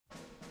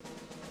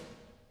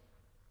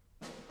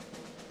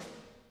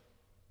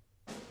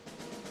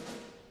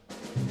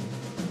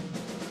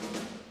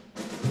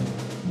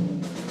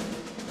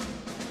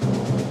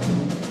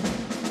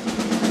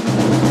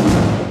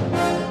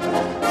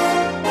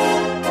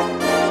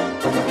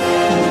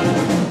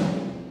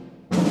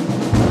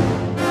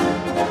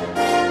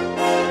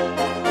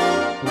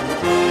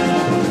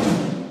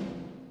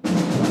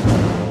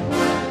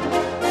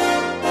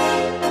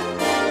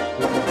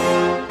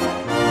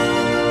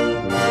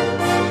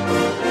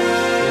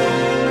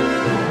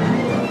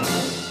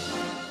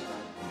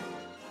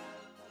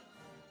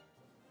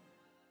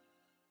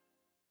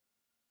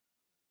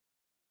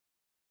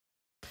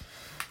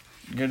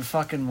Good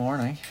fucking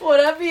morning. What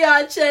up,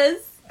 biatches?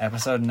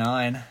 Episode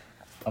 9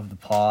 of the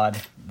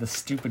pod, the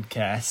stupid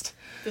cast,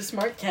 The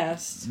smart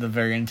cast. the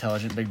very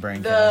intelligent big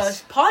brain The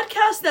cast.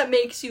 podcast that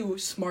makes you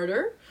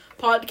smarter.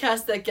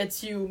 Podcast that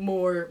gets you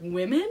more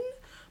women.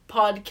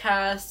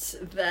 Podcasts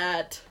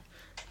that...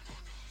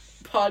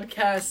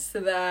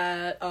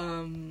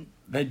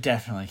 They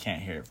definitely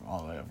can't hear it from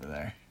all the way over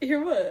there.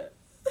 Hear what?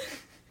 Okay.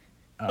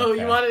 Oh,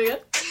 you want it again?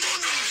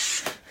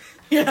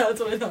 Yeah, that's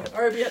what I thought.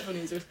 RB headphone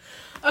users.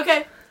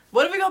 Okay,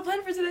 what have we got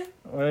planned for today?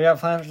 What do we got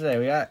planned for today?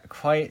 We got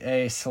quite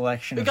a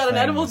selection We of got things. an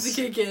edible to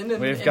kick in. Should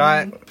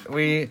 20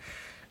 we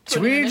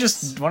minutes.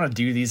 just want to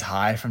do these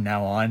high from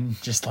now on?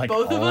 Just like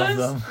Both all of us?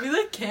 them?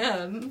 We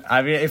can.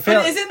 I mean, it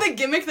But feels... isn't the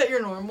gimmick that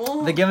you're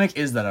normal? The gimmick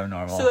is that I'm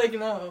normal. So,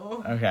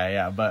 no. Okay,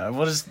 yeah, but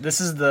we'll just...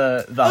 This is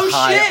the Oh,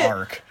 high shit!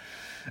 arc.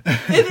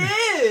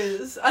 It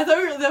is! I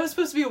thought that was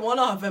supposed to be a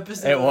one-off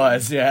episode. It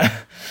was, yeah.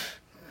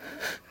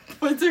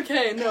 But it's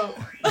okay, no.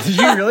 Did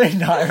you really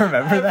not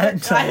remember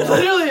that? I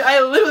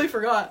literally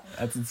forgot.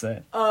 That's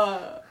insane.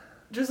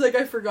 Just like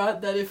I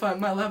forgot that if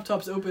my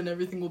laptop's open,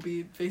 everything will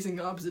be facing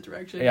the opposite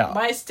direction. Yeah.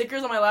 My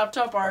stickers on my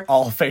laptop are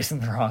All facing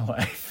the wrong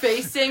way.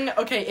 facing...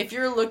 Okay, if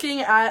you're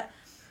looking at...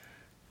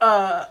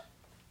 Yeah.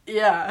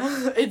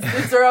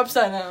 They're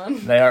upside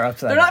down. They are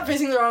upside They're down. not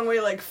facing the wrong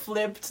way, like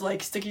flipped,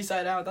 like sticky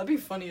side out. That'd be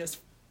funny as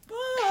fuck.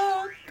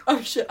 Oh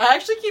shit! I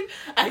actually keep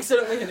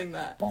accidentally hitting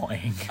that.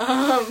 Boing.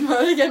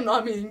 Again,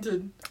 not meaning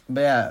to.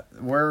 But yeah,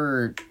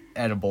 we're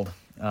edible.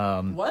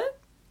 What?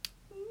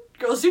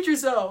 Girl, suit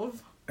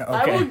yourself.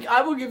 Okay.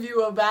 I will give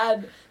you a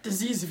bad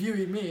disease if you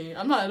eat me.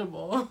 I'm not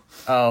edible.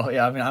 Oh,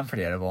 yeah, I mean, I'm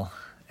pretty edible.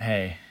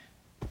 Hey.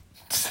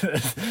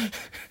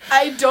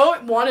 I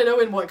don't want to know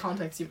in what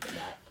context you put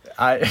that.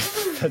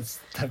 That's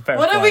a fair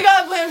What have point. we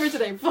got planned for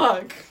today?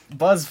 Fuck.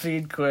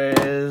 Buzzfeed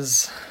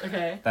quiz.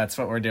 Okay. That's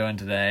what we're doing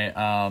today.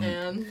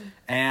 And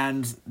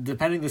And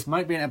depending, this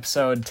might be an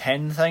episode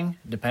 10 thing.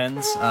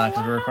 Depends, because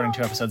we're recording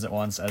 2 episodes at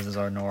once, as is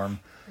our norm.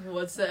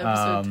 what's the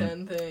episode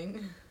 10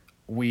 thing?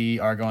 We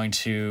are going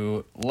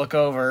to look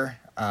over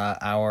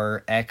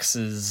our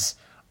ex's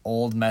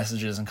old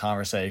messages and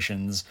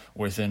conversations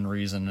within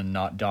reason and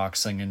not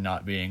doxing and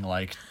not being,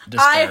 like, I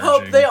disparaging.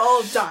 hope they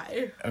all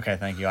die. Okay,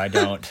 thank you. I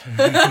don't.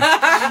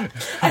 I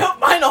hope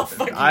mine all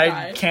fucking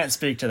die. I can't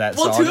speak to that,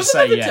 Well, so I'll 2 of just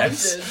them say have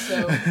yes. attempted,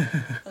 so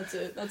that's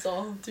it. That's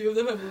all. 2 of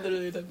them have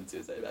literally attempted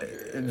suicide. After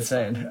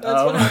Insane. That's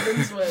what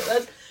happens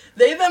with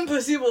they them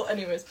pussy will.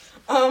 Anyways,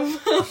 Pussy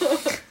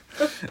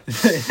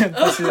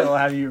that will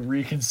have you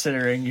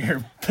reconsidering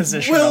your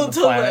position will on the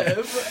to planet.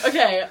 live.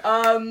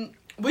 Okay.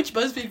 Which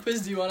BuzzFeed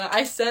quiz do you wanna?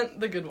 I sent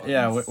the good ones.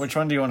 Yeah, which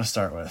one do you want to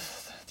start with?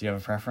 Do you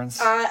have a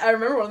preference? I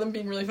remember one of them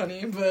being really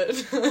funny, but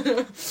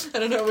I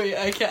don't know. Wait,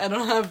 I can't. I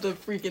don't have the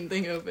freaking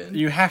thing open.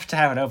 You have to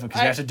have it open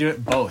because you have to do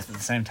it both at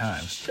the same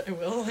time. I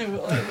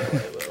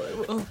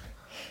will.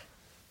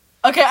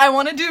 Okay, I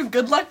want to do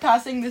good luck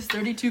passing this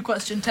 32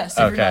 question test.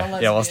 If you're not a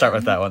Okay, yeah, we'll start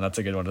with lesbian. that one. That's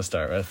a good one to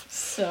start with.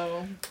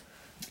 So,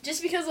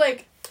 just because,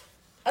 like,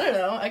 I don't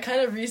know, I kind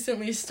of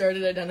recently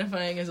started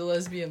identifying as a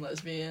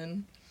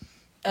lesbian.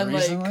 And,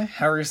 Recently? like,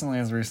 How recently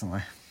is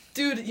recently?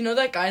 dude, you know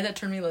that guy that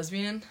turned me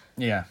lesbian?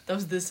 Yeah. That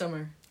was this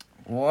summer.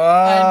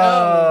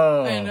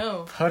 Whoa! I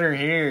know. Put her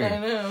here. I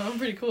know, I'm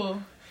pretty cool.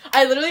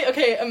 I literally,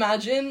 okay,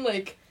 imagine,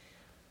 like,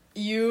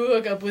 you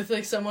hook up with,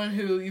 like, someone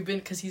who you've been,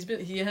 because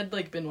he had,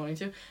 like, been wanting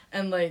to,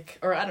 and, like,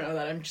 or I don't know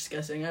that, I'm just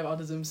guessing, I have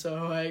autism,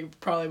 so I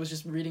probably was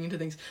just reading into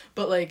things,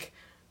 but, like,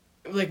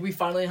 we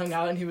finally hung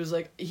out, and he was,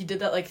 like, he did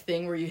that, like,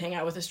 thing where you hang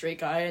out with a straight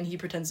guy, and he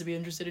pretends to be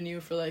interested in you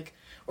for, like,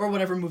 or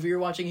whatever movie you're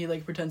watching, he,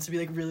 like, pretends to be,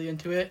 like, really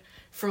into it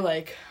for,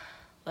 like,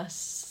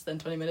 less than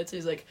 20 minutes, and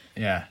he's like,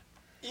 Yeah.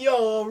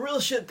 yo, real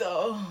shit,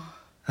 though.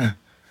 You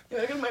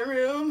wanna go to my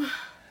room?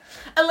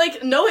 And,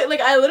 like, no,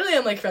 I literally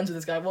am, like, friends with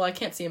this guy. Well, I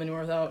can't see him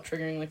anymore without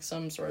triggering, like,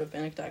 some sort of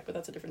panic attack, but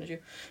that's a different issue.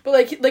 But,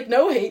 like,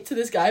 no hate to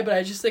this guy, but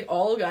I just, like,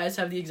 all guys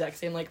have the exact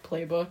same, like,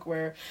 playbook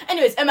where...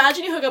 Anyways,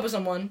 imagine you hook up with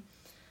someone,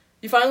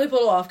 you finally pull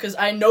it off, because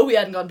I know we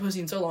hadn't gotten pussy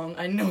in so long,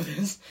 I know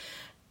this,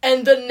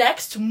 and the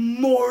next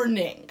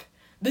morning,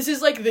 this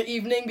is, like, the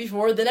evening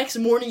before, the next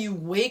morning you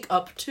wake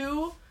up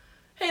to,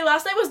 hey,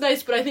 last night was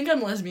nice, but I think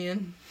I'm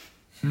lesbian.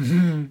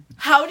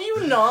 How do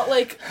you not,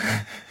 like...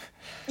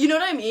 You know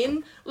what I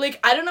mean? Like,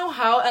 I don't know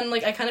how, and,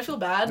 like, I kind of feel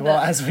bad that... Well,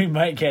 as we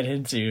might get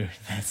into,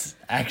 that's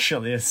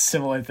actually a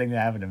similar thing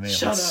that happened to me.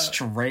 Shut up.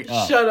 Straight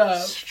up. Shut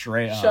up.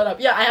 Straight up. Shut up.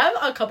 Yeah, I have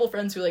a couple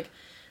friends who, like,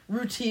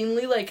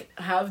 routinely, like,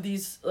 have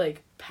these,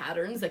 like,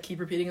 patterns that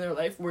keep repeating in their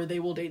life where they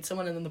will date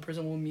someone and then the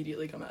person will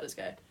immediately come out as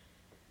gay.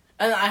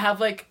 And I have,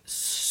 like,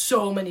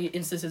 so many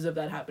instances of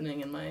that happening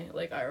in my,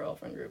 like, IRL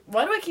friend group.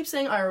 Why do I keep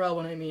saying IRL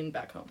when I mean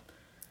back home?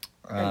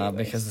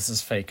 Because this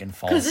is fake and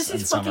false. Because this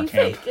is summer fucking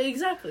camp. fake.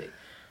 Exactly.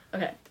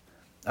 Okay.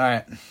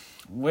 Alright.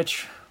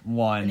 Which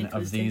one Any of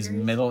quiz these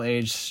takers?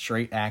 middle-aged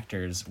straight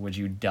actors would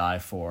you die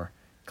for?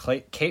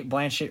 Kate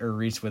Blanchett or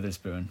Reese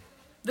Witherspoon?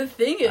 The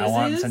thing is... I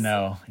want to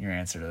know your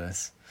answer to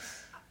this.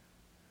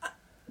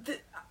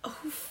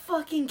 Who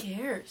fucking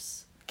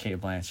cares? Kate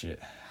Blanchett.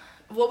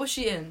 What was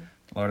she in?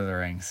 Lord of the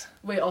Rings.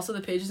 Wait, also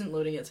the page isn't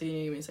loading yet, so you need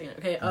to give me a second.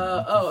 Okay,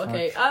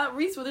 okay.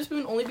 Reese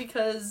Witherspoon only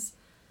because...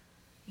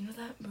 You know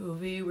that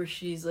movie where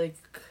she's like...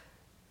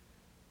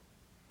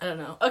 I don't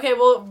know. Okay,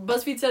 well,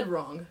 BuzzFeed said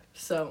wrong.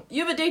 So,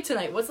 you have a date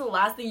tonight. What's the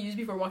last thing you use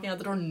before walking out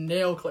the door?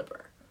 Nail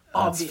clipper.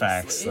 Obviously.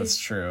 That's facts. That's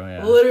true,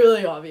 yeah.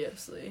 Literally,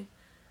 obviously.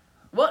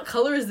 What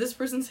color is this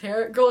person's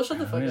hair? Girl, shut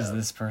the fuck up. What is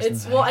this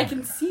person's hair? Well, I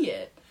can see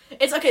it.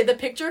 It's, okay, the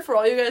picture for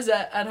all you guys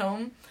at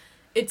home,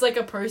 it's like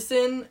a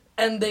person,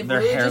 and they've their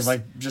really hair's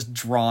like just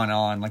drawn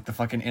on, like the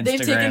fucking Instagram they've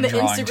taken the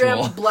Instagram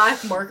tool.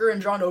 black marker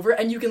and drawn over,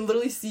 and you can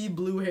literally see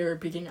blue hair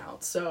peeking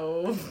out,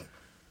 so...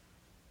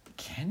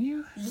 Can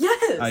you?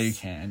 Yes! Oh, you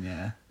can,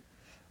 yeah.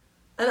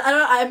 And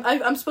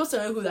I'm supposed to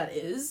know who that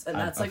is, and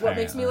that's like what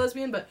makes me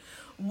lesbian, but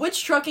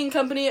which trucking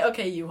company?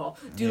 Okay, U-Haul.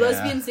 Do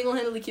lesbians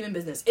single-handedly keep in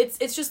business?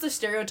 It's just the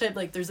stereotype,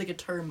 like, there's like a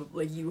term of,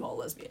 like, U-Haul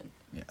lesbian.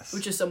 Yes.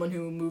 Which is someone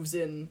who moves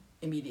in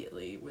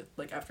immediately with,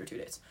 like, after 2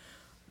 days.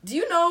 Do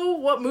you know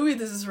what movie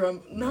this is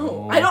from?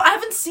 No. I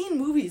haven't seen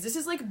movies. This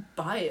is, like,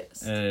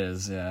 biased. It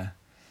is, yeah.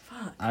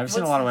 Fuck. I've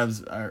seen a lot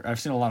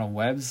of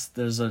webs.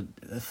 There's a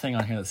thing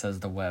on here that says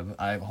the web.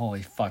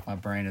 Holy fuck, my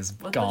brain is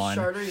gone. What the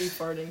shart are you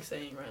farting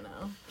saying right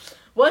now?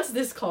 What's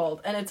this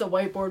called? And it's a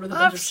whiteboard with a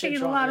bunch of shit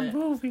drawn I've on seen a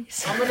lot of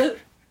movies. I'm gonna...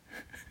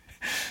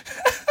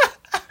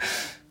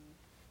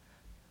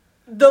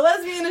 The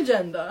lesbian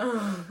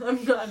agenda.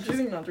 I'm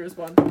choosing not to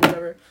respond.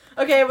 Whatever.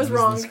 Okay, it was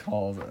wrong. What is this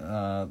called?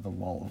 The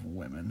Wall of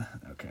Women.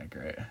 Okay,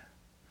 great.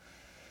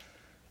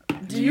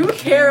 Do you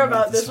care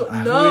about this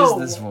one? No.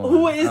 Who is this woman?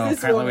 Who is this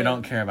apparently woman? We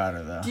don't care about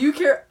her, though. Do you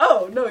care?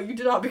 Oh, no, you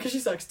do not because she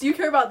sucks. Do you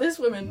care about this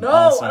woman? No,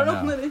 Also, I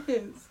don't know who that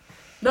is.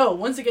 No,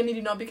 once again, you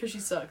do not because she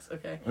sucks.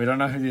 Okay. We don't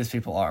know who these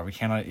people are. We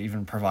cannot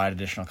even provide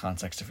additional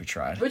context if we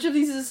tried. Which of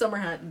these is a summer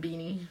hat and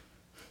beanie?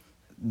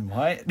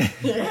 What?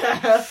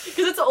 Yeah, because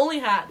it's the only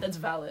hat that's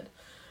valid.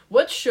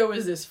 What show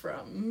is this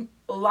from?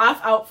 Laugh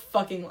out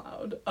fucking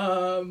loud.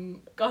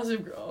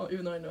 Gossip Girl,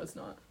 even though I know it's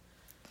not.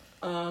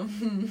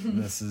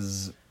 This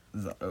is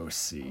the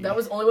OC. That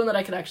was the only one that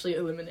I could actually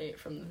eliminate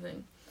from the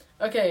thing.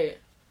 Okay,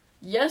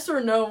 yes or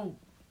no?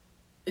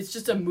 It's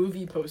just a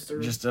movie poster.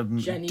 Just a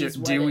Jenny's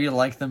do we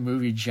like the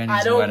movie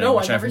Jenny's I don't Wedding, know.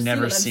 which I've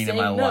never seen in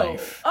my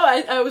life.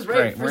 Oh, I was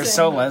right. Great, we're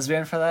so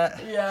lesbian for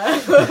that.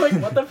 Yeah,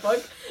 like what the fuck?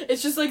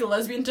 It's just like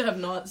lesbian to have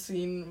not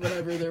seen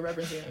whatever they're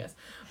referencing, I guess.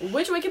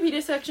 Which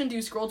Wikipedia section do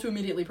you scroll to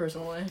immediately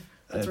personal life?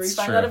 That's where you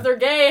find out if they're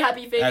gay.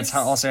 Happy face. That's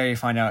also how you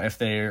find out if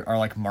they are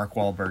like Mark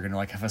Wahlberg and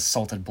like have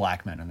assaulted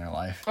black men in their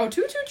life. Oh,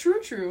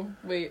 true.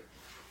 Wait,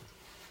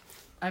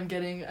 I'm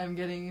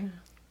getting.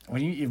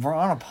 When we're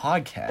on a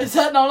podcast. Is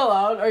that not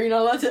allowed? Are you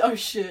not allowed to? Oh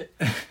shit.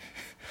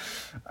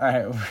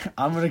 Alright,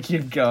 I'm gonna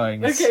keep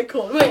going. Okay,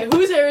 cool. Wait,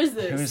 whose hair is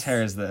this? Whose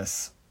hair is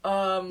this?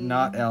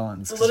 Not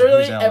Ellen's.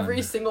 Literally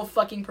every single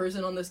fucking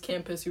person on this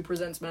campus who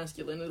presents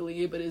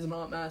masculinity but is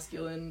not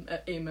masculine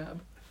at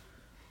AMAB.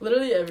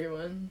 Literally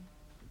everyone.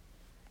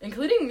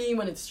 Including me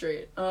when it's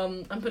straight.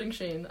 I'm putting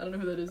Shane. I don't know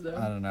who that is though.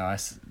 I don't know.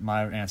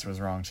 My answer was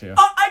wrong too.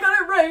 Oh, I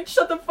got it right!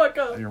 Shut the fuck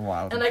up! You're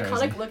wild. An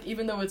iconic look,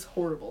 even though it's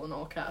horrible in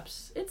all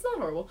caps. It's not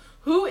horrible.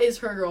 Who is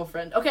her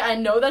girlfriend? Okay, I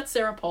know that's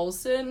Sarah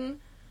Paulson,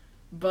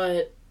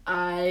 but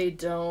I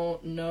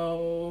don't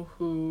know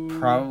who...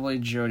 Probably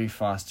Jodie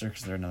Foster,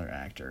 because they're another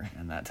actor,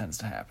 and that tends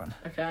to happen.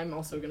 Okay, I'm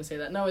also gonna say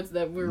that. No, it's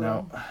that we're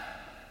wrong.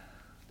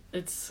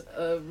 It's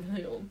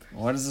really old.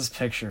 What is this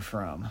picture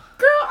from?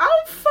 Girl,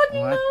 I don't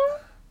fucking know.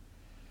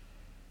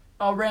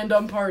 Oh,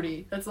 random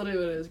party. That's literally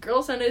what it is.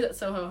 Girl Sundays at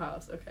Soho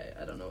House. Okay,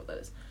 I don't know what that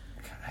is.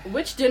 Okay.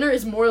 Which dinner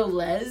is more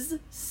les,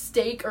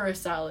 steak or a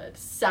salad?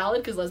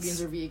 Salad, because lesbians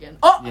are vegan.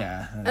 Oh!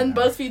 Yeah. And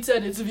BuzzFeed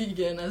said it's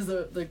vegan as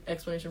the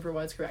explanation for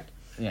why it's correct.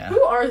 Yeah.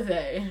 Who are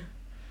they?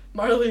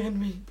 Marley and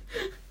me.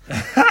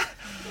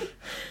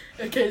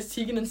 Okay, it's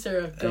Tegan and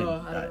Sarah.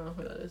 Go. I don't know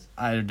who that is.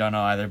 I don't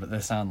know either, but they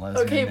sound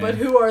lesbian. Okay, but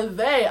who are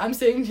they? I'm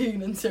saying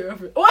Tegan and Sarah.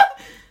 What?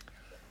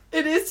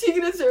 It is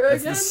Tegan and Sarah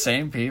again? It's the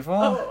same people?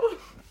 Oh.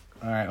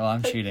 Alright, well,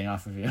 I'm cheating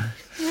off of you.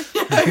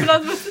 You're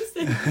not supposed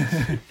to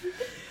say.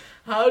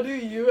 How do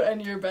you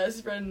and your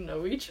best friend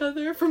know each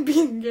other from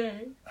being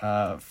gay?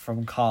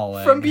 From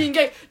college. From being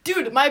gay.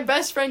 Dude, my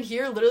best friend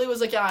here literally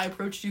was like, yeah, I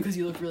approached you because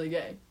you look really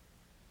gay.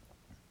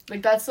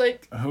 Like, that's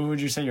like... Who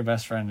would you say your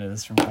best friend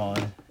is from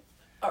college?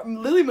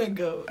 Lily my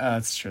goat.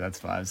 That's true, that's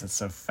vibes. That's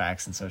so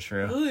facts and so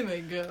true. Lily my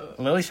goat.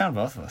 Lily found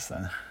both of us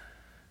then.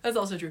 That's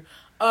also true.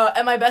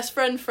 And my best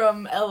friend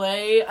from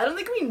LA, I don't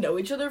think we know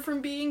each other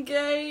from being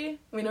gay.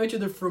 We know each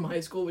other from high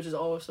school, which is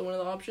also one of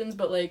the options,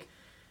 but, like,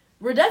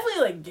 we're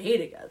definitely, like, gay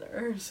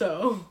together,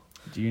 so...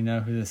 Do you know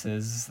who this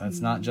is?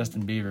 That's not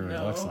Justin Bieber, but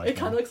no, it looks like it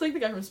kind of looks like the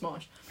guy from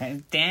Smosh.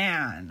 Hey,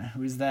 Dan!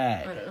 Who's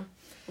that? I don't know.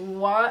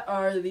 What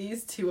are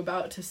these two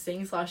about to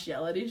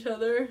sing/yell at each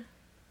other?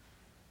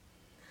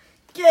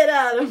 Get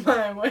out of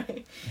my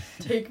way.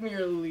 Take me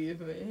or leave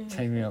me.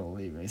 Take me or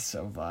leave me.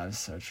 So vibes,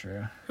 so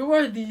true. Who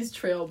are these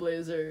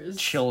trailblazers?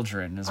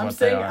 Children is what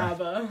they are. I'm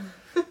saying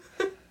ABBA.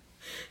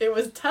 It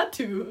was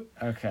Tattoo.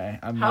 Okay.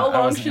 How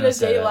long should a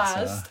day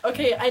last? So.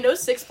 Okay, I know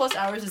 6+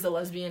 hours is the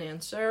lesbian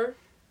answer.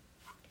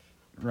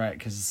 Right,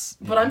 because...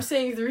 Yeah. But I'm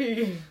saying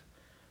 3.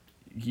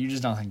 You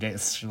just don't think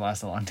dates should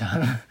last a long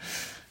time.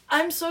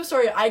 I'm so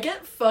sorry. I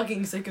get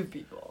fucking sick of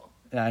people.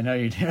 Yeah, I know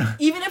you do.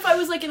 Even if I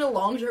was, like, in a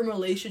long-term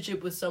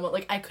relationship with someone,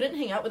 like, I couldn't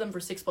hang out with them for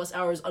 6+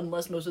 hours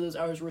unless most of those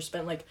hours were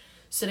spent, like,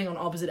 sitting on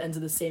opposite ends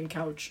of the same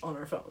couch on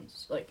our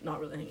phones. Like,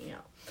 not really hanging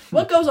out.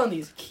 What goes on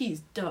these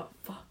keys? Duh.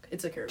 Fuck.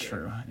 It's a Caribbean.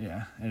 True.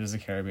 Yeah, it is a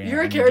Caribbean.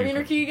 You're a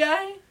Caribbean key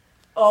guy?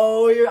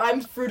 Oh,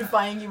 I'm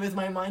fruitifying you with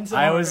my mind so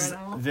hard right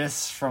now.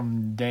 This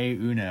from day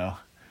uno.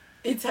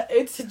 It's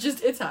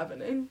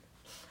happening.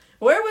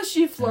 Where was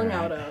she flung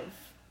out of?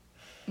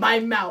 My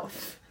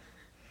mouth.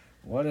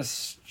 What a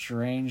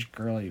strange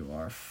girl you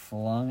are.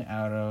 Flung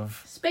out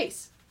of...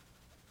 Space.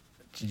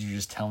 Did you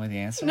just tell me the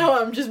answer?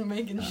 No, I'm just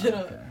making shit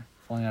up.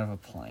 Flung out of a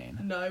plane.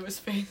 No, it was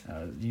space.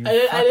 I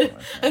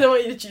didn't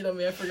want you to cheat on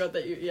me. I forgot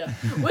that you... Yeah.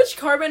 Which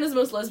car brand is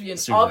most lesbian?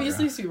 Subaru.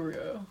 Obviously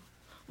Subaru.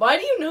 Why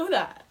do you know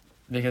that?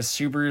 Because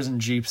Subarus and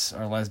Jeeps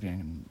are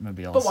lesbian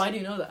mobiles. But why do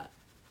you know that?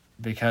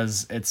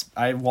 Because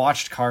I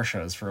watched car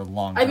shows for a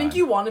long time. I think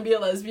you want to be a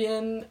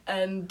lesbian,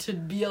 and to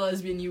be a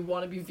lesbian, you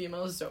want to be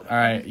female so bad.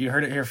 Alright, you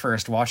heard it here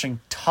first. Watching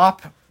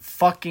Top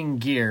fucking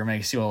Gear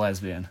makes you a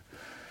lesbian.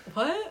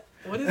 What?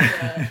 What is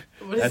that?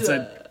 That's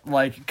a,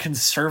 like,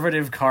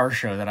 conservative car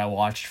show that I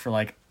watched for,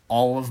 like,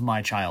 all of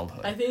my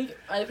childhood. I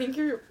think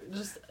you're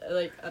just,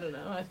 like, I don't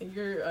know. I think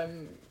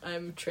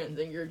I'm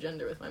transing your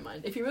gender with my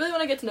mind. If you really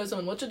want to get to know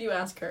someone, what should you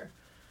ask her?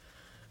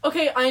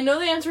 Okay, I know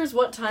the answer is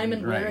what time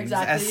and where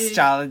exactly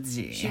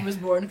astrology. She was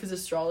born, because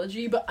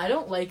astrology, but I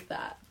don't like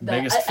that.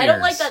 Biggest I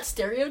don't like fears. that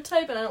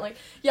stereotype, and I don't like...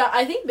 Yeah,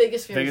 I think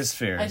biggest fears. Biggest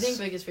fears. I think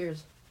biggest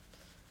fears.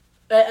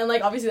 And,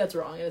 like, obviously that's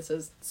wrong, and it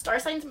says, star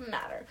signs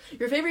matter.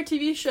 Your favorite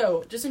TV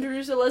show, just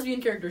introduce a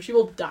lesbian character, she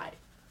will die.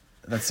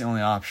 That's the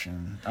only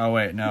option. Oh,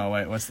 wait,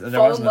 what's...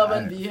 Fall in love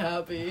and be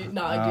happy.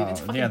 Nah, dude,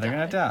 it's fucking yeah, they're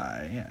gonna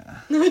die,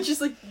 yeah. It's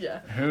just like, yeah.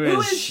 Who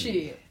is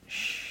she?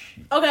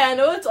 Okay, I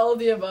know it's all of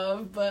the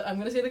above, but I'm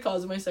gonna say the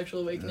cause of my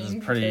sexual awakening.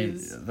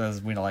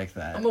 We don't like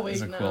that. I'm awake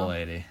She's a cool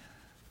lady.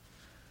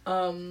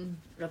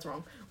 That's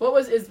wrong. What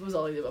was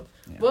all of the above?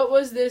 Yeah. What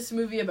was this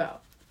movie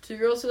about? Two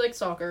girls who like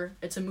soccer.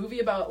 It's a movie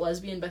about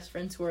lesbian best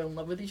friends who are in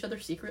love with each other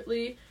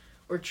secretly,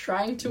 or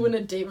trying to win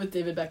a date with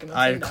David Beckham.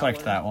 I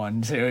clicked that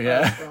one too.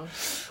 Yeah.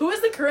 Who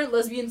is the current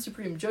lesbian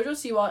supreme? JoJo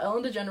Siwa,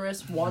 Ellen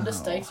DeGeneres, Wanda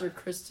Sykes, or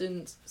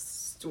Kristen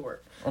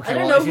Stewart? Okay,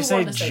 well, if you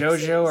say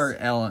JoJo or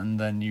Ellen,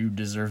 then you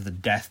deserve the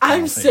death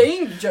penalty. I'm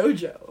saying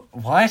JoJo.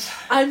 What?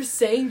 I'm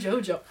saying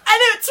JoJo. And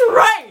it's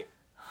right!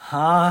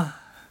 Huh?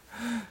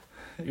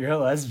 You're a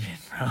lesbian,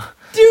 bro.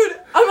 Dude,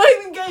 I'm not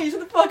even gay. Shut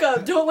the fuck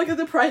up. Don't look at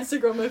the pride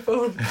sticker on my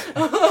phone.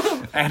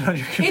 And on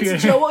your computer.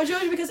 It's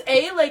JoJo because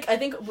I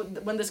think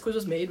when this quiz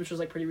was made, which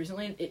was, like, pretty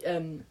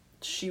recently,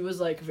 she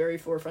was, like, very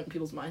forefront in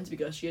people's minds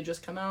because she had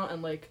just come out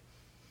and, like...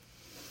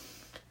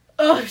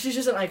 Oh, she's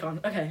just an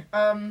icon. Okay,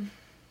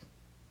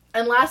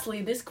 And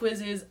lastly, this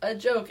quiz is a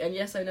joke, and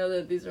yes, I know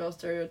that these are all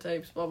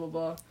stereotypes, blah, blah,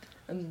 blah,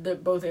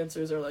 and both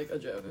answers are, like, a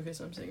joke. Okay,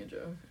 so I'm saying a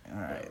joke.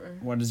 Alright,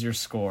 what is your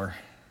score?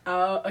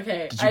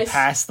 Okay. Did you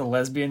pass the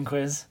lesbian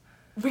quiz?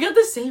 We got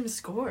the same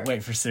score.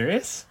 Wait, for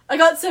serious? I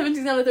got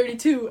 17 out of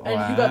 32,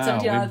 and you got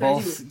 17 out of 32.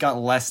 We both got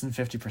less than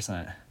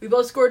 50%. We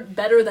both scored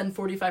better than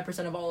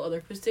 45% of all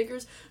other quiz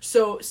takers,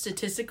 so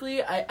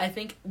statistically, I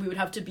think we would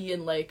have to be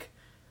in, like...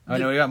 Oh,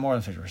 no, we got more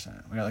than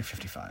 50%. We got, like,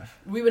 55.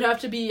 We would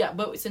have to be, yeah,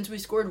 but since we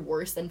scored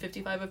worse than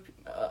 55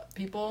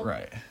 people...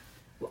 Right.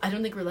 I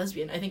don't think we're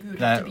lesbian. I think we would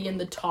have to be in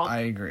the top... I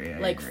agree.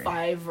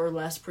 5 or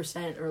less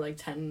percent, or, like,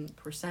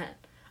 10%.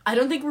 I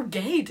don't think we're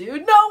gay, dude.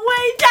 No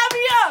way! Tap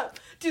me up!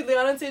 Dude,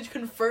 Leon on Stage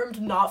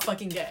confirmed not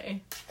fucking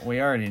gay.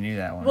 We already knew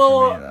that one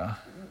for me,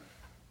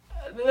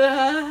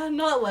 though.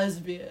 Not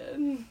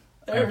lesbian.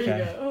 There we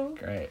go.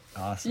 Great.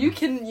 Awesome. You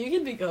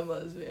can become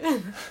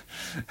lesbian.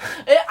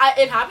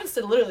 It happens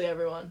to literally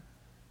everyone.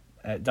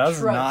 It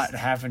does not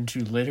happen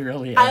to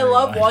literally everyone. I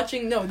love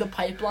watching, the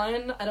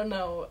pipeline. I don't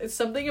know. It's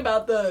something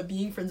about the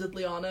being friends with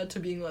Liana to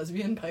being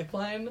lesbian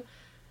pipeline.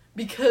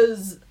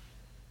 Because...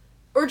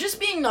 Or just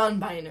being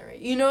non-binary.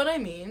 You know what I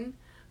mean?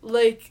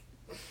 Like...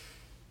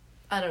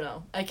 I don't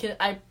know.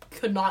 I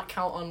could not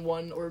count on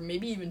one or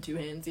maybe even two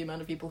hands the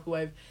amount of people who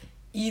I've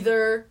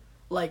either...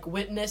 like,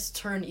 witnessed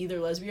turn either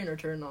lesbian or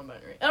turn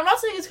non-binary. And I'm not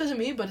saying it's because of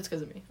me, but it's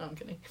because of me. No, I'm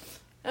kidding.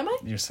 Am I?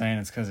 You're saying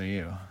it's because of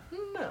you.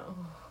 No.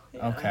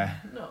 Yeah, okay.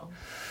 No.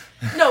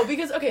 No,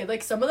 because, okay,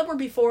 like, some of them were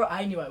before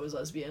I knew I was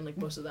lesbian, like,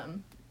 most of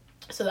them.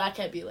 So that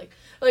can't be, like,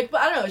 but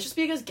I don't know, it's just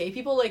because gay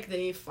people, like,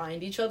 they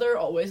find each other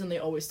always, and they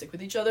always stick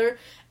with each other.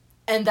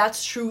 And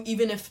that's true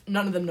even if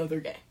none of them know they're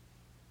gay.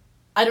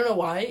 I don't know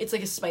why. It's,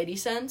 like, a spidey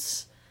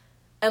sense.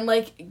 And,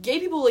 like, gay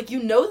people, like,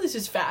 you know this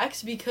is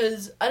facts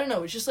because, I don't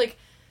know, it's just, like,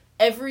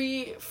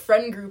 every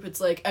friend group,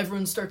 it's like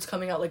everyone starts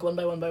coming out like one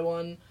by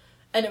one,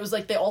 and it was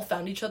like they all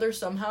found each other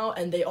somehow,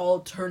 and they all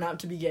turn out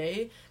to be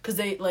gay because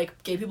they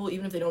like gay people,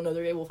 even if they don't know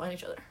they're gay, will find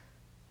each other.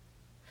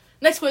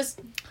 Next quiz.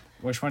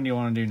 Which one do you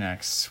want to do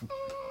next? Let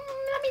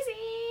me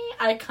see.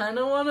 I kind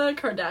of want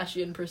a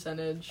Kardashian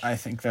percentage. I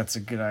think that's a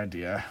good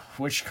idea.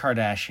 Which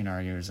Kardashian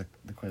are you? Is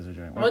the quiz we're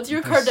doing? What's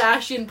your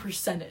Kardashian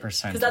percentage?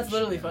 Because that's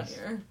literally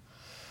funnier.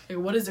 Okay,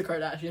 what is the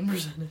Kardashian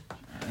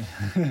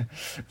percentage?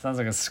 Sounds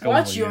like a skull.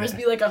 Watch yours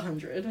be like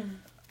 100.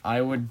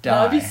 I would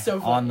That would die be so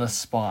funny. on the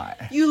spot.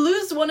 You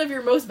lose one of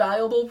your most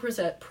valuable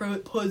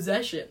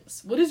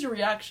possessions. What is your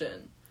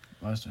reaction?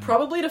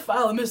 Probably to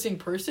file a missing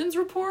persons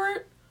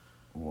report.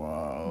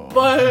 Whoa.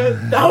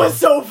 But that was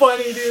so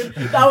funny, dude.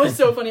 That was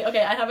so funny.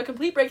 Okay, I'd have a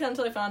complete breakdown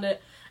until I found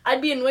it.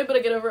 I'd be annoyed, but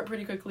I'd get over it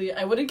pretty quickly.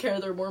 I wouldn't care.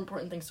 There are more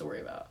important things to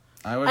worry about.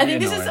 I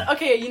think this is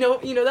okay. You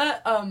know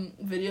that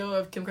video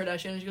of Kim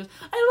Kardashian, and she goes,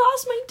 "I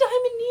lost my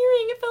diamond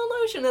earring. It fell in the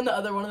ocean."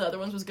 And then one of the other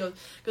ones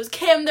goes,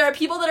 "Kim, there are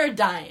people that are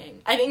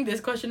dying." I think this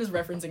question is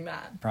referencing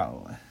that.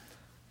 Probably.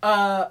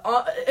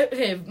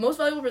 Okay, most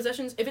valuable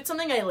possessions. If it's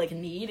something I like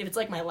need, if it's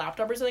like my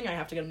laptop or something, I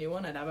have to get a new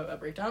one. I'd have a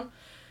breakdown.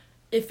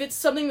 If it's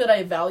something that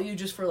I value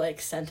just for like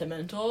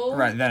sentimental,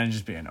 right? Then I'd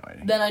just be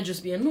annoyed.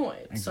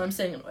 Exactly. So I'm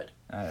saying annoyed.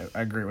 I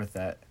agree with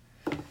that.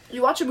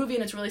 You watch a movie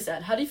and it's really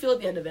sad. How do you feel at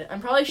the end of it? I'm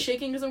probably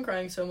shaking because I'm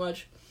crying so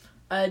much.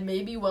 I'd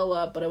maybe well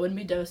up, but I wouldn't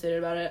be devastated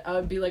about it. I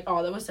would be like,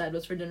 oh, that was sad.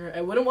 What's for dinner? I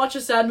wouldn't watch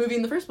a sad movie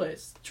in the first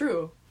place.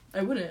 True.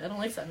 I wouldn't. I don't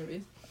like sad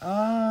movies.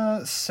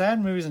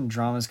 Sad movies and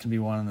dramas can be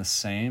one and the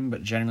same,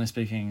 but generally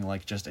speaking,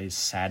 like, just a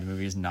sad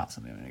movie is not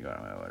something I'm going to go out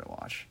of my way to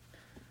watch.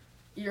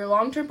 Your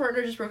long-term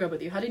partner just broke up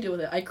with you. How do you deal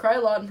with it? I'd cry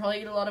a lot and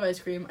probably eat a lot of ice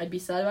cream. I'd be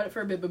sad about it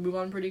for a bit, but move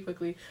on pretty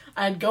quickly.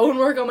 I'd go and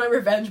work on my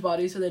revenge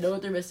body so they know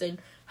what they're missing.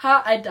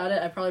 I doubt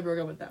it. I probably broke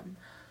up with them.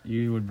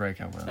 You would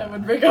break up with them. I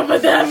would break up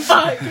with them.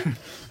 Fuck.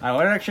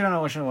 I actually don't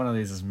know which one of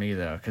these is me,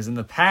 though, because in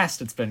the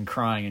past it's been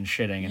crying and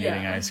shitting and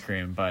eating ice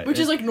cream, but... Which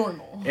is, like,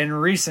 normal. In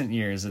recent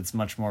years, it's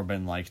much more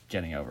been, like,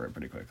 getting over it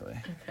pretty quickly.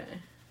 Okay.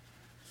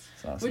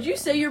 So would you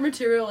say you're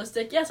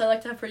materialistic? Yes, I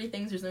like to have pretty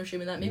things. There's no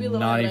shame in that. Maybe a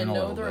little bit. I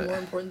know there are more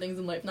important things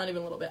in life. Not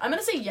even a little bit. I'm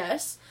going to say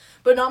yes,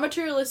 but not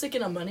materialistic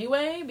in a money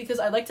way, because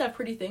I like to have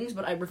pretty things,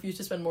 but I refuse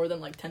to spend more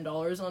than, like,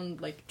 $10 on,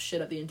 like, shit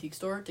at the antique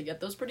store to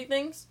get those pretty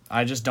things.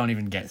 I just don't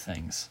even get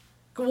things.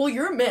 Well,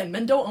 you're a man.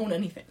 Men don't own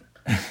anything.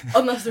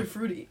 Unless they're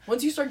fruity.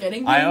 Once you start getting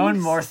things... I own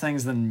more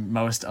things than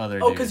most other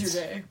dudes. Oh, because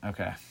you're gay.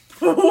 Okay.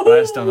 But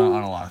I still don't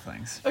own a lot of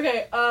things.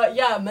 Okay,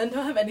 yeah, men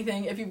don't have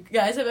anything. If you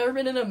guys have ever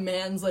been in a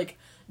man's, like,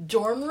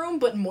 dorm room,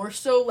 but more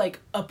so, like,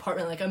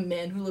 apartment, like a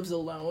man who lives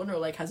alone or,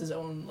 like, has his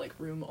own, like,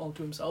 room all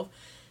to himself,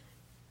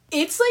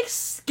 it's, like,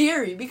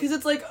 scary because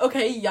it's, like,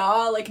 okay,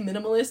 yeah, like,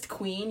 minimalist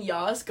queen,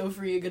 yes, go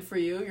for you, good for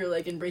you. You're,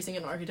 like, embracing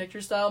an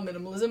architecture style,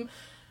 minimalism.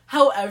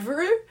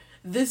 However...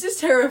 This is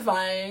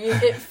terrifying.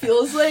 It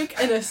feels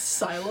like an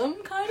asylum,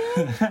 kind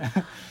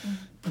of.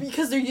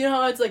 Because there, you know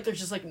how it's like, there's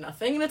just like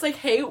nothing, and it's like,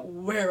 hey,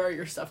 where are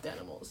your stuffed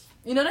animals?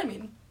 You know what I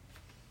mean?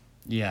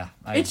 Yeah,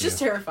 It's just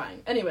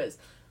terrifying. Anyways,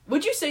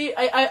 would you say,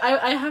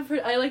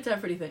 I like to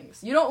have pretty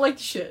things. You don't like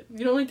shit.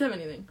 You don't like to have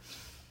anything.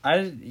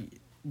 I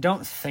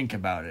don't think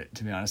about it,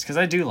 to be honest, because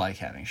I do like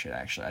having shit,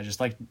 actually. I just,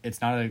 like,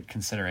 it's not a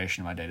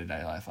consideration in my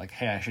day-to-day life. Like,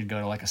 hey, I should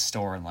go to, like, a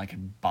store and, like,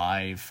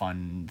 buy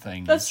fun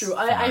things. That's true.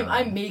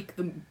 I make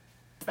the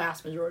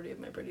vast majority of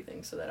my pretty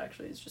things, so that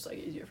actually is just, like,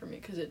 easier for me,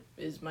 because it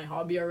is my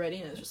hobby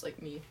already, and it's just,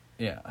 like, me.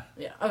 Yeah.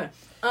 Yeah, okay.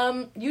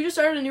 You just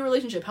started a new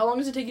relationship. How long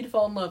does it take you to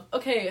fall in love?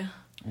 Okay.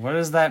 What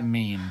does that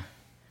mean?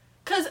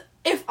 Because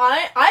if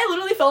I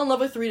literally fell in love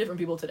with 3 different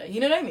people today. You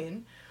know what I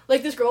mean?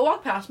 Like, this girl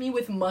walked past me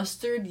with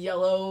mustard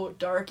yellow,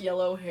 dark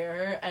yellow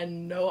hair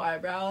and no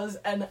eyebrows,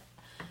 and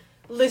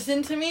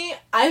listen to me,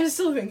 I'm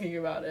still thinking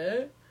about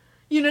it.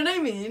 You know what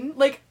I mean?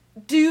 Like,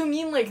 do you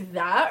mean, like,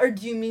 that, or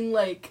do you mean,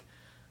 like,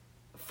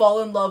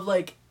 fall in love,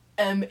 like,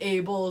 am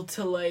able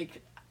to,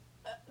 like,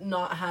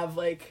 not have,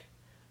 like,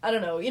 I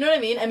don't know, you know what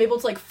I mean? I'm able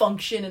to, like,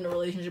 function in a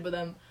relationship with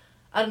them.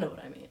 I don't know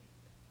what I mean.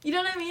 You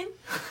know what I mean?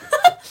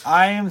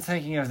 I am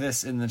thinking of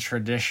this in the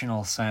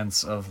traditional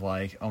sense of,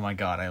 like, oh my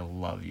god, I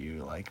love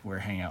you. Like, we're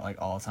hanging out,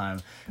 like, all the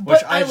time.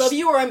 But I love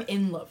you or I'm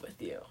in love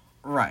with you.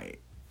 Right.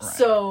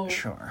 So,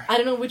 sure. I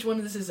don't know which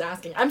one this is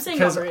asking. I'm saying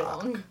not very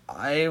long.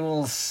 I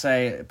will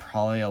say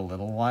probably a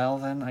little while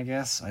then, I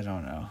guess. I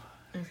don't know.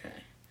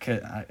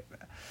 Okay.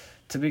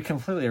 To be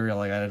completely real,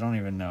 like, I don't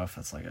even know if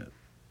that's, like, a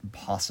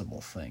possible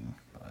thing.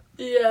 But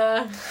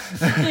Yeah.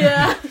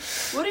 Yeah.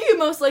 What are you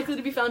most likely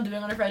to be found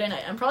doing on a Friday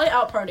night? I'm probably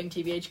out partying,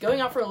 TBH,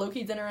 going out for a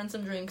low-key dinner and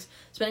some drinks,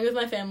 spending with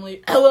my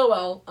family,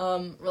 LOL,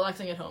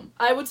 relaxing at home.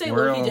 I would say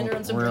low-key dinner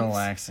and some drinks. We're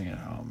relaxing at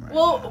home right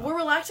now. now. We're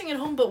relaxing at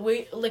home, but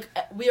we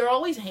are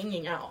always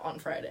hanging out on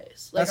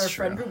Fridays. Like, That's our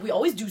friend true. group, we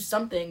always do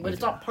something, but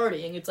it's not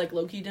partying. It's, like,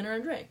 low-key dinner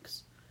and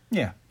drinks.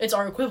 Yeah. It's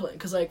our equivalent,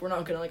 because, like, we're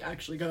not gonna, like,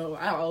 actually go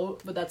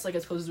out, but that's, like,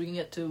 as close as we can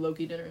get to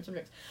low-key dinner and some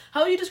drinks.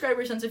 How would you describe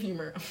your sense of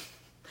humor?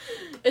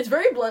 It's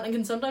very blunt and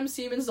can sometimes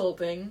seem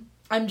insulting.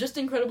 I'm just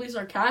incredibly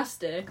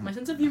sarcastic. My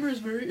sense of humor is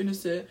very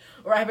innocent,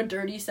 or I have a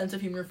dirty sense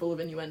of humor full of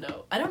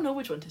innuendo. I don't know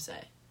which one to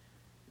say.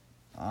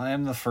 I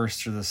am the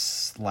first or the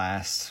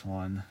last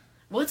one.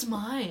 What's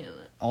mine?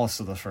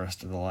 Also the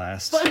first or the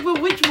last. But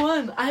which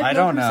one? I have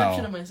no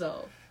perception of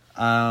myself.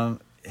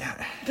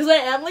 Yeah. Because I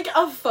am, like,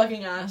 a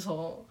fucking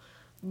asshole.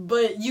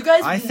 But you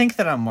guys... I think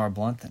that I'm more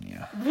blunt than you.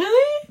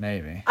 Really?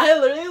 Maybe. I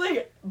literally,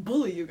 like,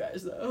 bully you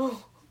guys, though.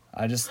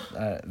 I just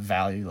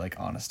value, like,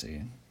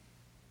 honesty.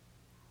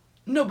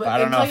 No, but I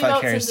don't I'm know if talking that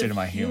about carries sense through of to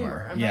my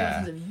humor. I'm Yeah. talking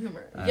about sense of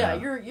humor. Yeah,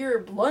 you're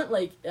blunt.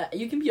 Like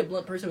you can be a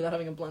blunt person without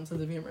having a blunt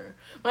sense of humor.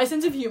 My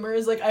sense of humor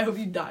is like I hope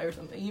you die or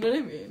something. You know what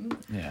I mean?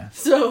 Yeah.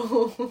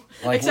 So,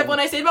 Like, except when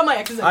I say it about my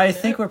exes, I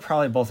think we're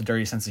probably both a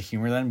dirty sense of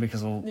humor then,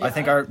 because I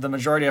think the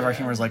majority of our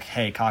humor is like,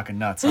 hey, cock and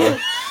nuts. Huh?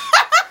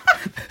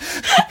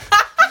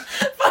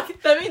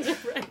 Fuck, that means you're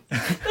right.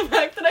 The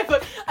fact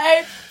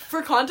that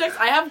for context,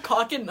 I have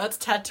cock and nuts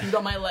tattooed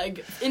on my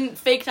leg. In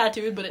fake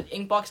tattooed, but an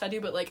ink box tattoo,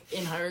 but like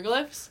in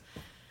hieroglyphs.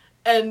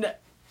 And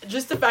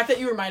just the fact that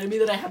you reminded me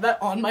that I have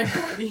that on my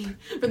body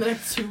for the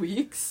next 2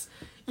 weeks.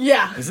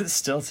 Yeah. Is it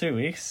still 2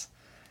 weeks?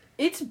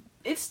 It's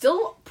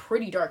still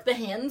pretty dark. The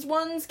hands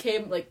ones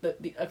came, like,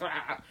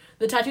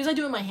 the tattoos I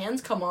do in my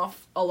hands come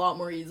off a lot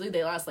more easily.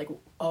 They last, like,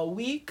 a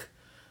week.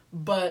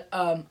 But,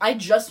 I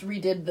just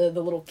redid the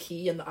little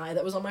key and the eye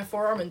that was on my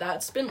forearm, and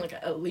that's been, like,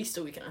 at least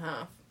a week and a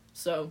half.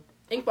 So,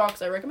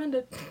 Inkbox, I recommend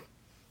it.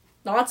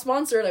 Not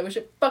sponsored, I wish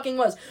it fucking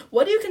was.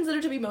 What do you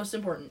consider to be most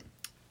important?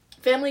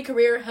 Family,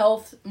 career,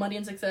 health, money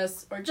and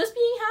success, or just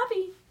being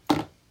happy?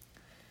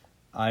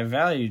 I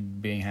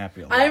valued being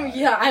happy a lot.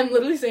 I'm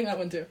literally saying that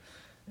one too.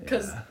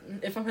 Because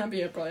if I'm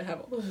happy, I probably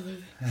have all those other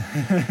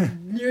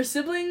things. Your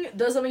sibling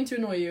does something to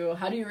annoy you.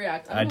 How do you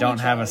react? I don't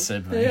have a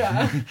sibling.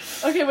 Yeah.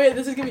 Okay, wait,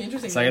 this is going to be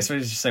interesting. So I guess we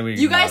just say we...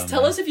 You guys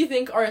tell us if you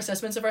think our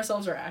assessments of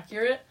ourselves are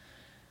accurate.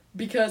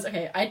 Because,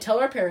 okay, I'd tell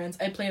our parents,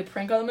 I'd play a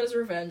prank on them as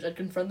revenge, I'd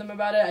confront them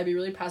about it, I'd be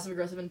really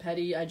passive-aggressive and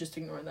petty, I'd just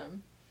ignore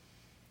them.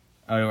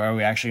 Oh, are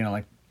we actually going to,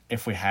 like,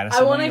 if we had a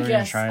sibling, I want to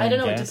guess. I don't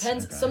know, guess? It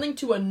depends. Okay. Something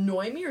to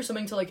annoy me or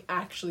something to, like,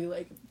 actually,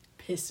 like,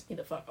 piss me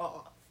the fuck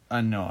off.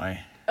 Annoy.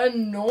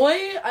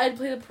 I'd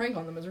play the prank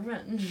on them as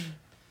revenge.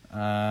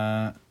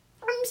 I'm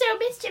so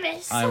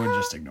mischievous. I would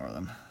just ignore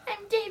them.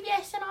 I'm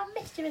devious and I'm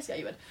mischievous. Yeah,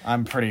 you would.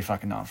 I'm pretty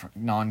fucking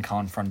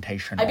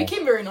non-confrontational. I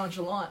became very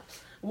nonchalant.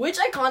 Which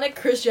iconic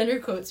Kris Jenner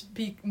quote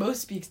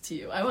most speaks to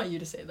you? I want you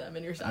to say them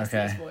in your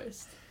sassiest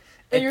voice.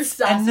 It's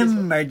an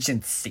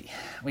emergency.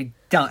 We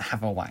don't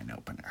have a wine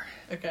opener.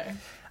 Okay.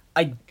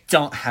 I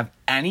don't have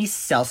any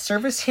cell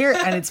service here,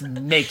 and it's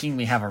making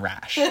me have a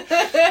rash.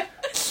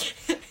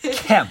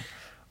 Kim,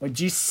 would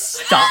you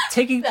stop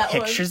taking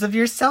pictures of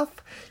yourself?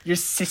 Your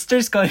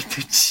sister's going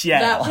to jail.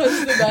 That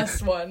was the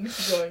best one.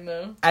 Keep going,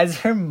 though.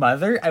 As her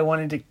mother, I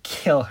wanted to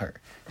kill her.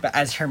 But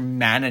as her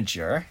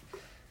manager...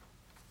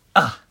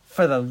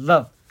 for the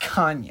love of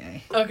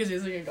Kanye. Oh, because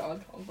he's like a god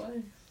complex.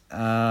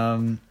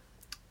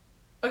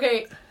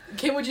 Okay,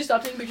 Kim, would you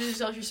stop taking pictures of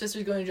yourself? Your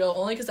sister's going to jail.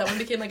 Only because that one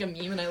became like a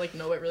meme, and I like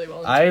know it really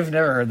well. I've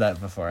never heard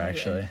that before,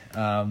 actually.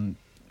 Okay.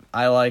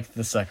 I like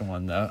the second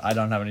one though. I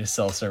don't have any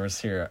cell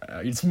service here.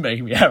 It's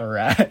making me have a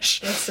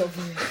rash. That's so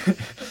funny.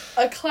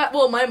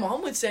 Well, my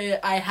mom would say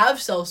I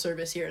have cell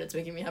service here, and it's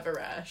making me have a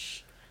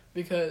rash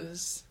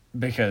because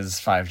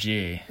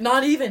 5G.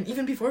 Not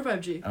even before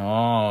 5G.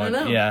 Oh,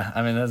 yeah.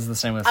 I mean, that's the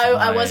same with.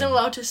 I wasn't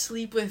allowed to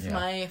sleep with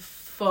my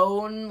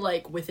phone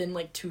like within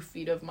like 2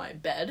 feet of my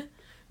bed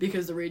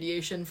because the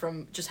radiation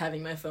from just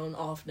having my phone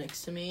off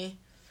next to me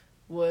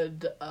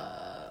would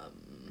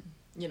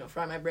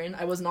fry my brain.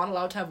 I was not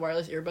allowed to have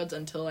wireless earbuds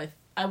until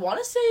I want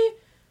to say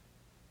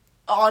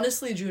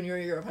honestly junior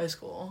year of high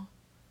school.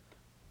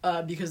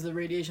 Because the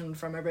radiation would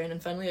fry my brain,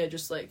 and finally I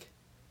just like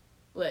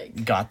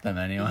got them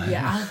anyway.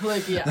 Yeah.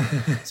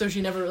 So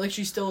she never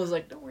she still is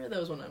like, don't wear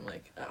those when I'm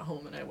like at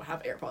home and I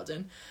have AirPods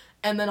in.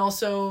 And then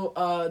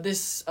also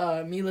this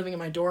me living in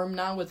my dorm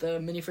now with a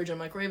mini fridge and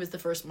microwave is the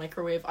first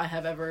microwave I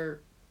have ever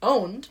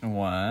owned.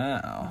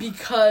 Wow.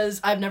 Because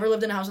I've never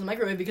lived in a house with a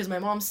microwave because my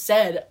mom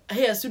said,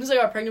 hey, as soon as I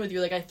got pregnant with you,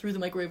 like I threw the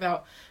microwave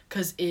out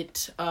because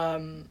it's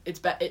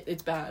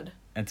bad.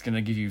 It's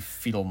gonna give you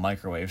fetal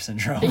microwave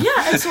syndrome.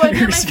 Yeah, and so I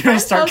You're just gonna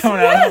start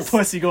coming out of the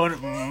pussy going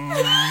and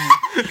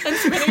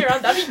spinning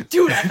around.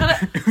 Dude,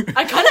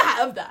 I kinda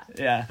have that.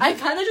 Yeah. I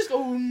kinda just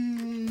go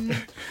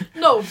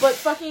No, but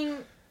fucking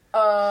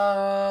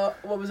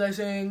what was I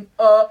saying?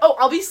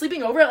 I'll be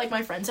sleeping over at like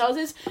my friends'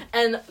 houses,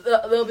 and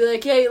they'll be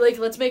like, hey, like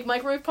let's make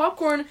microwave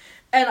popcorn.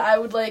 And I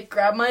would like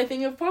grab my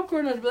thing of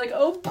popcorn and I'd be like,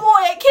 oh boy,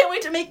 I can't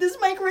wait to make this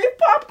microwave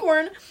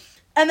popcorn.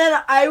 And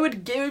then it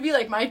would be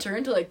like my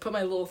turn to like put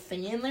my little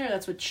thingy in there.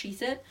 That's what she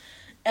said.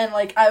 And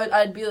like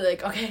I'd be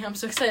like, okay, I'm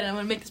so excited. I'm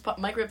gonna make this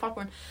microwave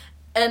popcorn.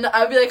 And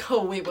I'd be like,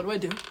 oh wait, what do I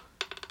do?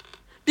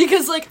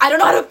 Because like I don't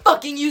know how to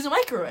fucking use a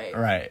microwave.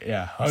 Right.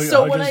 Yeah.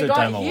 So when I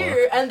got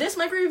here, and this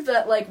microwave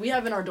that like we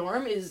have in our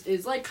dorm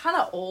is like kind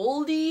of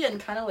oldie and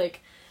kind of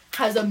like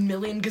has a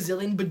million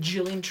gazillion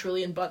bajillion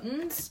trillion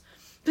buttons.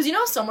 Because you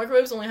know some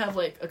microwaves only have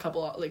like a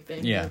couple of like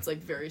things. Yeah. And it's like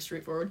very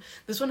straightforward.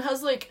 This one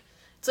has like.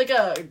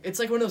 It's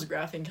like one of those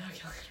graphing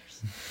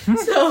calculators.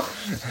 So,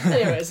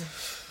 anyways,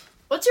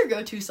 what's your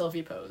go-to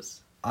selfie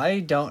pose? I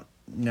don't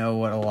know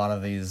what a lot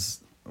of these.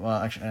 Well,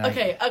 actually.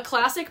 Okay, a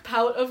classic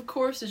pout, of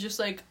course, is just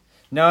like.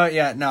 No,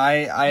 yeah, no,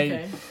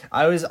 I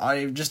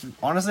just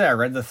honestly I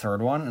read the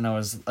third one and I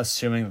was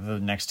assuming that the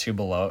next two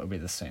below it would be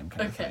the same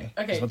kind of thing.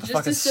 Okay, what the just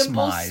fuck a is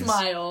simple smize?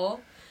 Smile.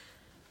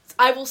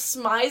 I will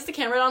smize the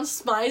camera down.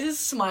 Smize is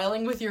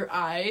smiling with your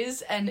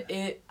eyes, and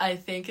it I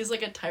think is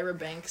like a Tyra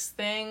Banks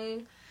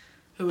thing.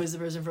 who is the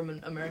person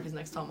from America's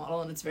Next Top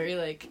Model, and it's very,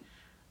 like,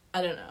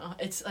 I don't know.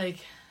 It's, like,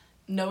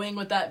 knowing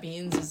what that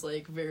means is,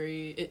 like,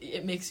 very...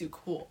 It makes you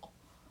cool.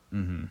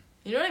 Mm-hmm.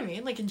 You know what I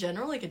mean? Like, in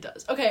general, like, it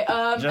does. Okay,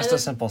 Just a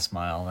simple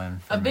smile,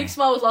 then, a big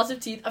smile with lots of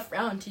teeth, a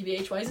frown,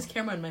 TBH. Why is this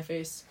camera in my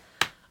face?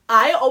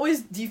 I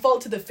always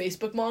default to the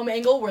Facebook mom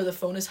angle where the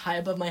phone is high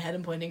above my head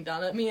and pointing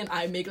down at me, and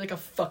I make, like, a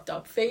fucked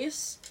up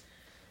face.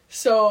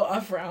 So,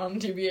 a frown,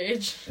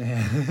 TBH.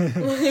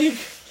 Like,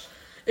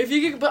 if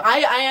you could... But I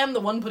am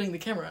the one putting the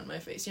camera on my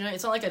face, you know?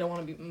 It's not like I don't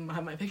want to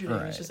have my picture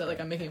taken, it's just that, like,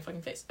 I'm making a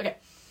fucking face. Okay.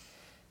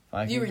 If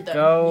I You read that.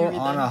 go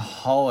on a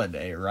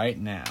holiday right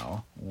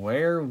now,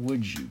 where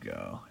would you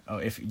go? Oh,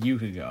 if you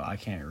could go. I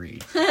can't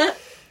read.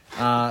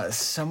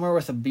 Somewhere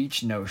with a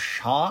beach, no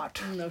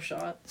shot. No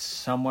shot.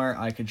 Somewhere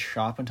I could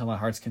shop until my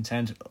heart's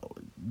content.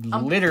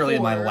 I'm Literally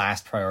poor. my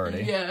last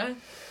priority. Yeah.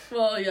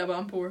 Well, yeah, but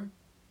I'm poor.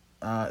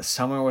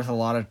 Somewhere with a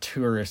lot of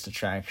tourist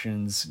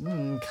attractions.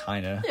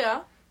 Kinda.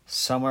 Yeah.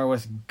 Somewhere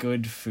with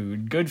good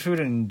food. Good food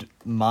and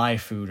my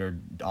food are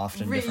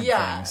often different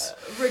things.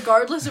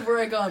 Regardless of where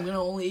I go, I'm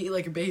gonna only eat,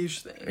 like, beige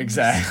things.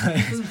 Exactly.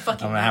 It doesn't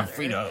fucking I'm gonna matter.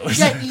 have Fritos.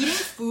 Yeah, eating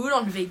food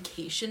on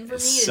vacation for me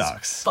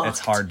sucks. is fucked. It's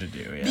hard to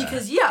do,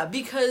 yeah.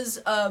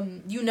 Because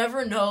you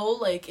never know,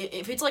 like,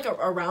 if it's, like,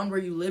 around where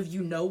you live,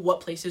 you know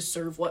what places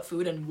serve what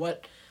food and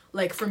what,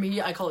 like, for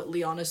me, I call it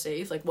Liana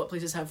safe, like, what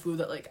places have food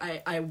that, like,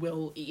 I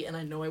will eat and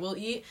I know I will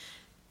eat.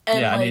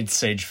 And, yeah, like, I need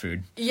sage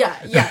food. Yeah.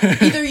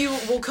 Either you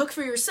will cook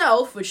for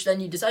yourself, which then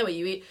you decide what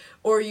you eat,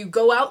 or you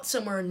go out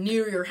somewhere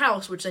near your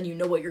house, which then you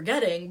know what you're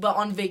getting. But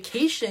on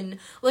vacation,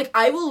 like,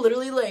 I will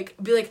literally, like,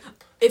 be like,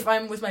 if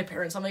I'm with my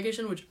parents on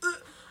vacation, which,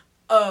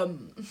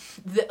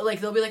 like,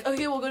 they'll be like,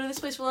 okay, we'll go to this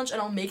place for lunch,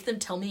 and I'll make them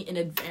tell me in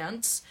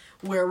advance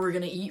where we're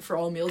gonna eat for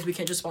all meals. We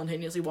can't just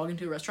spontaneously walk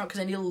into a restaurant,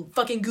 because I need to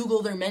fucking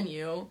Google their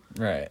menu.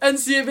 Right. And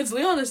see if it's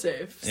Liana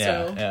safe. Yeah,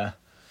 so. yeah.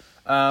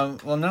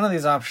 Well, none of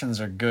these options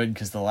are good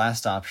because the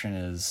last option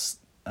is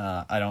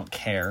I don't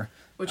care.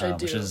 Which I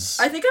do. Which is,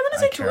 I think I'm gonna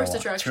say care a tourist lot.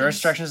 attractions. Tourist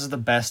attractions is the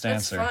best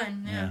That's answer.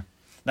 fine, yeah.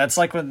 That's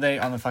like when they,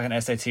 on the fucking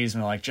SATs,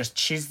 and they're like, just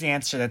choose the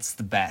answer that's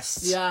the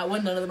best. Yeah,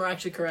 when none of them are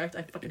actually correct.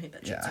 I fucking hate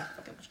that shit Yeah. so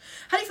fucking much.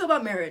 How do you feel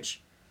about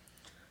marriage?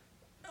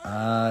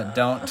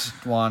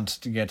 Don't want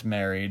to get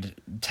married.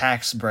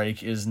 Tax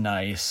break is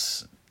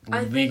nice.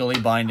 I think- Legally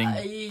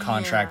binding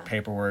contract yeah.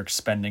 paperwork,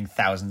 spending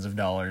thousands of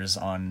dollars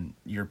on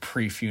your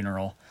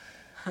pre-funeral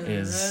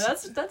is...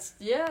 That's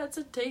it's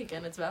a take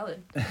and it's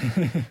valid.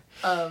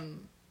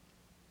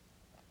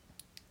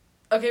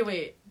 Okay,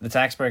 wait. The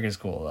tax break is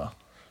cool, though.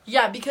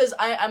 Yeah, because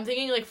I'm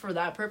thinking, like, for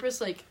that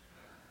purpose, like,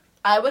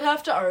 I would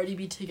have to already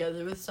be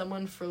together with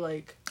someone for,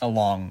 like... A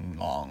long,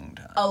 long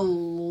time. A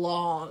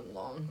long,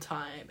 long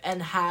time.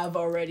 And have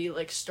already,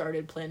 like,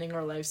 started planning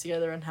our lives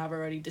together and have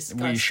already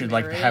discussed We should,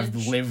 marriage. like,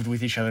 have lived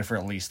with each other for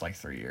at least, like,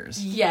 3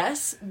 years.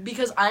 Yes,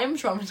 because I am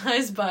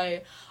traumatized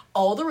by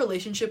all the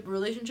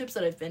relationships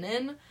that I've been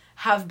in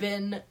have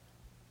been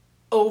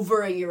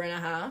over 1.5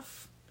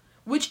 years,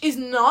 which is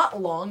not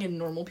long in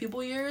normal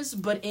people years,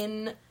 but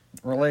in...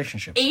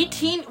 Relationships.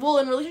 18... Well,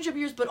 in relationship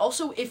years, but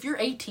also if you're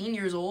 18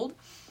 years old...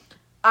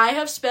 I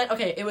have spent...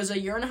 Okay, it was a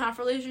 1.5 year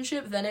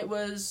relationship, then it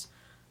was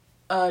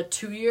a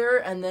 2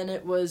 year, and then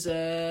it was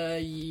a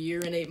 1 year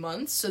and 8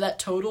 months. So that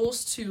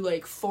totals to,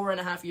 like,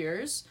 4.5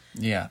 years.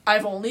 Yeah.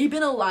 I've only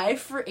been alive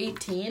for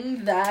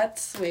 18.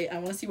 That's... Wait, I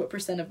want to see what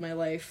percent of my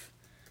life.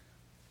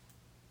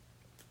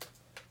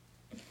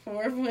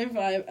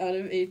 4.5 out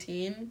of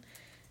 18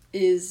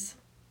 is...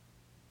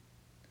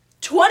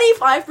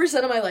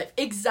 25% of my life.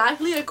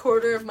 Exactly a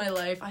quarter of my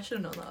life. I should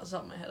have known that off the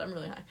top of my head. I'm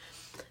really high.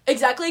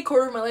 Exactly a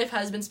quarter of my life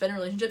has been spent in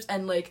relationships,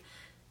 and, like,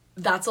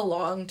 that's a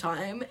long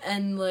time.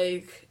 And,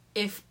 like,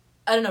 if...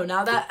 I don't know,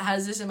 now that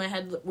has this in my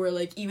head where,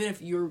 like, even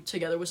if you're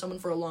together with someone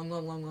for a long,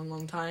 long, long, long,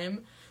 long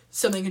time,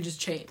 something can just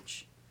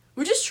change.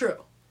 Which is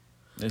true.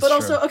 It's but true.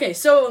 also, okay,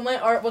 so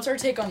what's our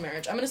take on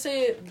marriage? I'm gonna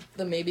say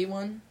the maybe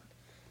one.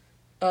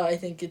 I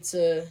think it's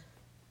a...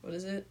 What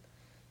is it?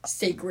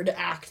 Sacred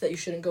act that you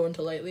shouldn't go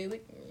into lightly.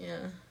 Like,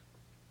 yeah.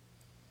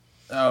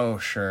 Oh,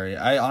 sure.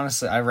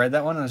 I read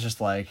that one and I was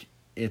just like,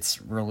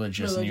 it's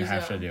religious and you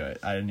have to do it.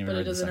 I didn't even But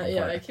read it doesn't the second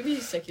part. it can be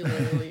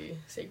secularly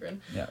sacred.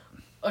 Yeah.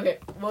 Okay,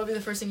 what would be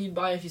the first thing you'd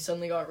buy if you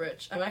suddenly got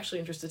rich? I'm actually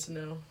interested to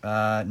know.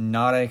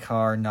 Not a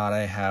car, not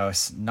a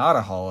house, not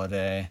a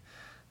holiday.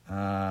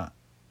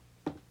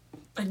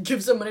 I'd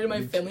give some money to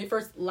my family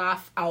first,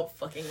 laugh out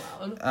fucking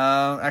loud.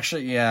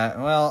 Actually, yeah.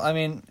 Well, I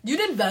mean... You'd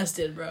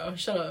invested, bro.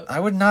 Shut up.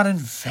 I would not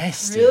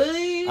invest.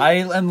 Really? I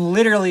am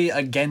literally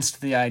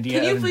against the idea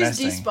Can you of please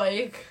investing.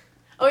 de-spike?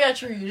 Oh yeah,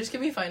 true. You just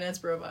give me finance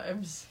bro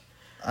vibes.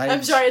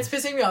 I'm I'm sorry, it's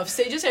pissing me off.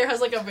 Sage's hair has,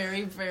 like, a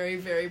very, very,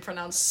 very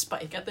pronounced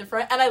spike at the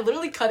front, and I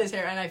literally cut his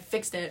hair, and I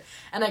fixed it,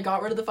 and I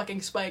got rid of the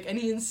fucking spike, and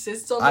he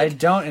insists on, like... I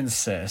don't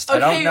insist. I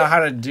don't know how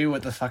to do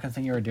what the fucking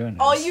thing you were doing is.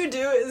 All you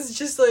do is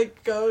just,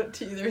 like, go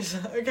to either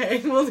side.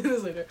 Okay, we'll do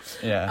this later.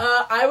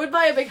 Yeah. I would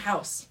buy a big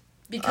house,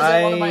 because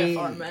I want to buy a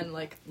farm and,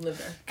 like, live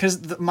there.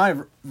 Because my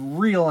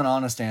real and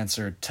honest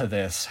answer to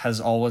this has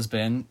always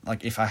been,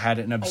 like, if I had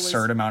an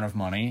absurd amount of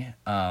money,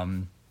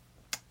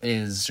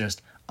 is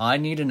just... I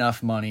need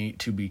enough money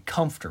to be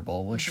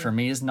comfortable, which for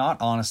me is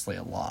not honestly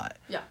a lot.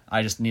 Yeah.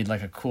 I just need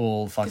like a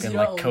cool fucking you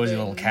like don't cozy own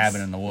little things.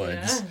 cabin in the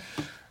woods.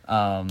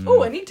 I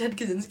need Ted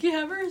Kaczynski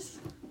hammers.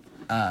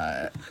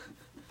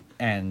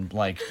 And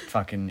like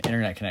fucking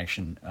internet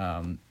connection.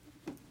 And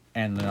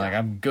then like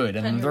I'm good.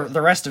 And And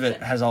the rest of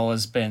it has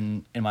always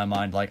been in my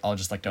mind like I'll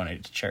just like donate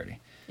it to charity.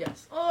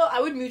 Yes. Oh,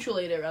 I would mutual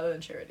aid it rather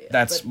than charity it.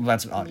 That's but-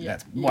 what I mean.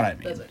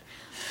 That's it.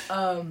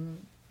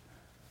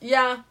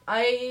 Yeah,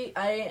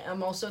 I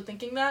am also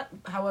thinking that.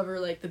 However,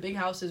 like the big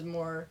house is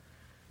more.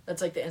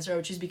 That's like the answer I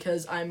would choose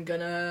because I'm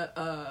gonna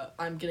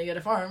get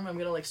a farm. I'm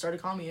gonna like start a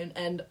commune,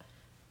 and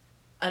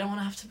I don't want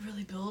to have to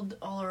really build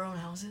all our own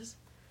houses.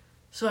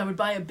 So I would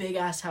buy a big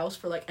ass house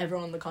for like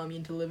everyone in the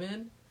commune to live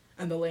in,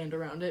 and the land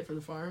around it for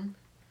the farm,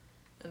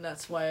 and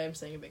that's why I'm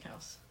saying a big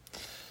house.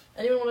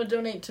 Anyone want to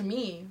donate to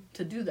me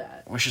to do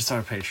that? We should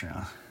start a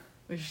Patreon.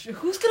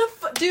 Who's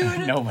gonna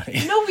dude?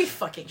 Nobody. No, we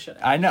fucking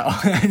shouldn't. I know.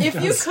 If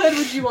you could,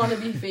 would you want to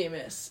be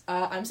famous?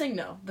 I'm saying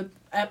no. The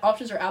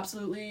options are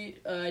absolutely,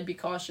 I'd be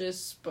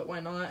cautious, but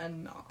why not?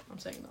 And no, I'm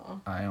saying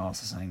no. I am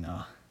also saying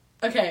no.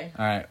 Okay.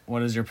 All right.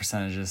 What is your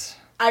percentages?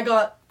 I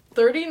got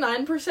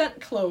 39%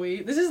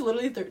 Chloe. This is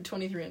literally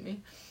 23andMe.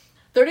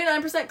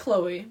 39%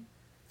 Chloe,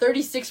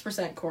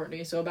 36%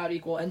 Courtney, so about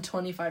equal, and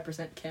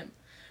 25% Kim.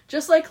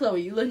 Just like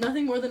Chloe, you live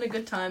nothing more than a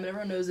good time, and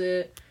everyone knows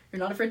it. You're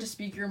not afraid to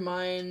speak your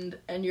mind,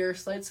 and your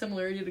slight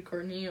similarity to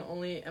Courtney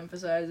only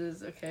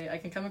emphasizes, okay, I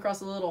can come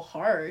across a little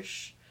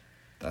harsh.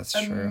 That's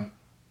true.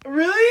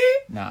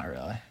 Really? Not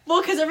really. Well,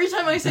 because every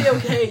time I say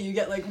okay, you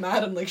get, like,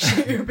 mad and, like,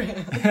 shit your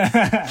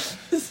pants.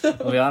 So,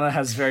 Liana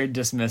has very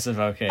dismissive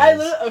okays. I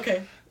literally,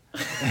 okay.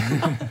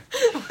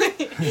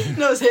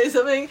 No, say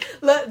something.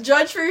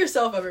 Judge for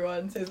yourself,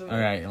 everyone. Say something. All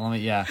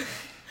right, yeah.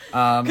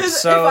 Because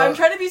so if I'm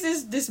trying to be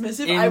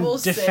dismissive, I will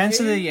say... In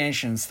Defense of the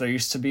Ancients, there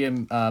used to be a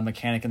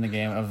mechanic in the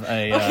game of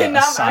a Okay,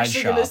 now I'm side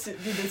actually shop. going to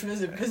be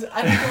dismissive because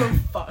I don't give a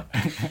fuck.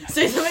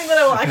 Say something that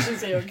I will actually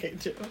say okay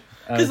to.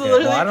 Because Okay,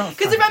 literally, well,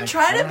 because if I'm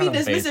trying to be I don't know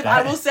how to bait dismissive,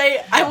 that. I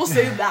will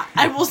say that.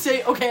 I will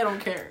say, okay, I don't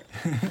care.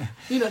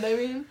 You know what I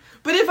mean?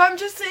 But if I'm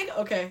just saying,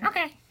 okay.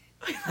 Okay.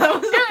 That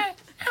was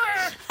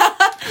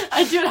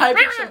I do it high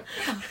pitch.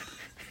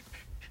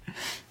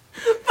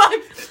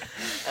 Fuck.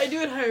 I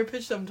do it higher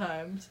pitch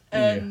sometimes.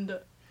 And,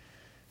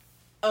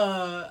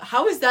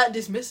 how is that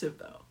dismissive,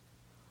 though?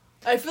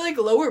 I feel like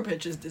lower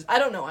pitch is I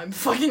don't know, I'm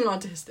fucking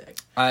autistic.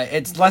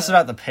 It's less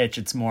about the pitch,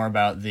 it's more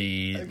about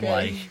the, Okay.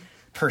 like,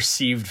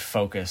 perceived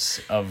focus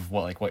of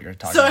what you're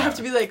talking So about. I have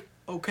to be like,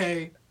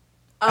 okay,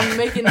 I'm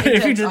making If you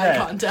intense did eye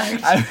that,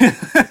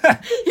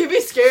 contact. You'd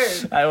be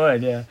scared. I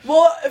would, yeah.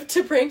 Well,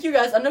 to prank you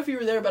guys, I don't know if you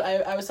were there, but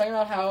I was talking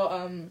about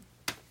how,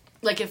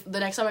 like, if the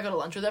next time I go to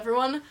lunch with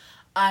everyone,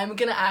 I'm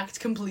gonna act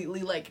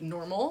completely, like,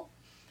 normal.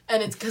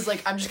 And it's because,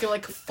 like, I'm just gonna,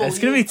 like, fully... It's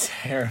gonna be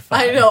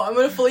terrifying. I know, I'm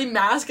gonna fully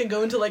mask and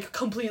go into, like,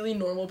 completely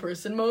normal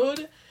person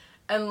mode.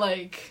 And,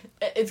 like,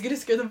 it's gonna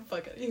scare the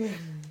fuck out of you.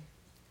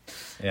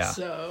 Yeah.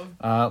 So...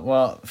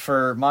 well,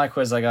 for my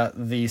quiz, I got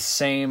the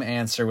same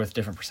answer with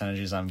different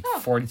percentages. I'm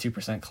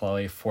 42%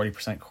 Chloe,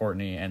 40%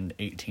 Courtney, and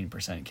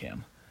 18%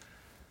 Kim.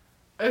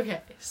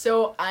 Okay,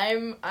 so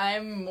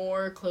I'm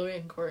more Chloe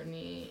and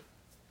Courtney.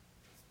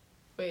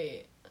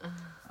 Wait.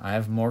 I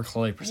have more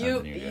Chloe percent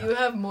than you do. You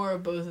have more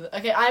of both of them.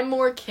 Okay, I'm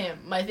more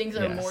Kim. My things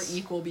are Yes. more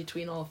equal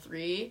between all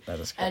three. That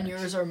is correct. And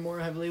yours are more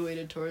heavily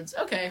weighted towards...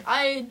 Okay,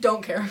 I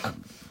don't care.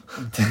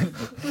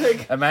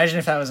 Like, Imagine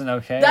if that was an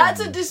okay. that's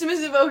a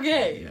dismissive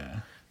okay.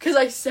 Yeah. Because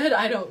I said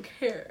I don't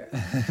care.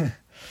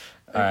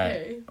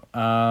 Alright.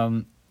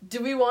 Okay.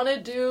 Do we want to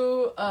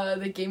do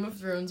the Game of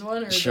Thrones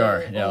one? Or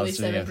Sure, the yeah, only let's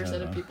do the Game of 7% Thrones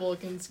of one. people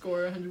can score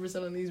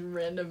 100% on these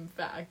random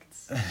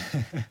facts?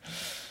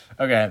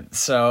 Okay,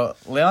 so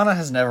Liana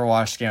has never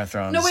watched Game of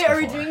Thrones. No, wait, are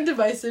we before. doing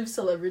divisive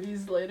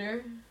celebrities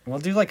later? We'll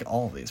do like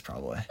all of these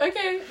probably.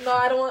 Okay, no,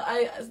 I don't want.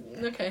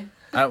 Okay.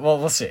 Well,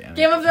 we'll see. I mean,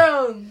 Game of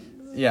Thrones.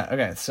 Yeah.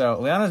 Okay. So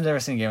Liana's never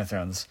seen Game of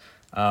Thrones.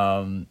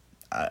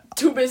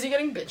 Too busy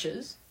getting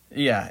bitches.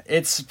 Yeah,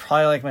 it's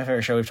probably like my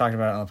favorite show. We've talked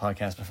about it on the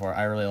podcast before.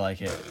 I really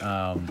like it.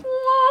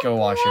 Go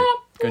watch it.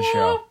 Good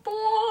show.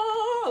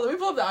 Let me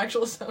pull up the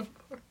actual sound.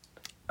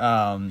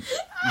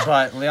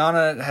 But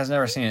Liana has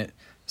never seen it,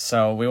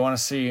 so we want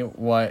to see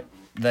what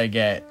they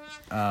get.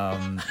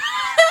 Sorry.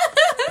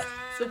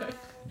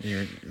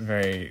 You're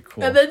very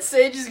cool. And then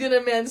Sage is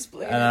gonna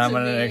mansplain. And then I'm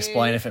going to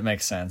explain if it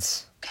makes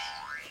sense.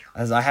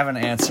 As I have an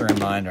answer in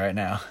mind right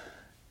now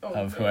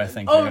of who I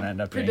think they're going to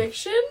end up being.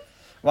 Prediction?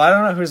 Well, I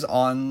don't know who's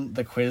on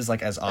the quiz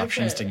like as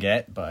options to Okay.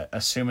 get, but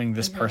assuming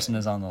this person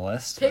is on the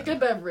list. Pick then- a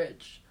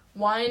beverage.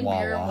 Wine,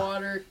 beer, Wawa.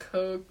 water,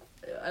 Coke.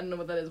 I don't know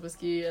what that is.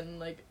 Whiskey and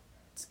like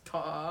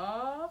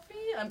coffee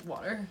and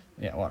water.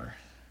 Yeah, water.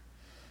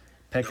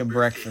 Pick a Number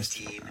breakfast.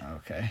 15,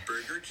 Okay.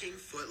 Burger King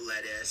foot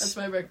lettuce. That's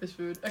my breakfast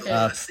food. The Okay.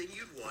 last thing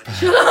you'd want is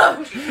Shut up.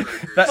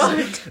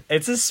 burgers.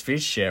 It's a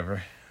speech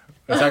shaver.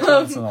 We talked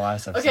about this in the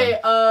last episode.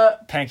 Okay.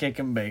 Pancake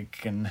and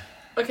bacon.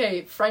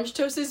 Okay. French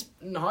toast is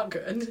not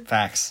good.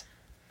 Facts.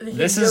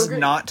 This is Yogurt-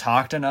 not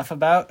talked enough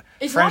about.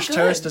 It's French not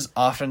toast good. is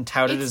often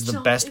touted It's as the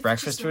not- best it's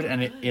breakfast just food, not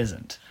and it good.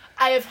 isn't.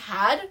 I have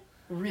had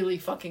really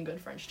fucking good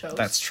French toast.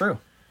 That's true.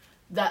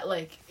 That,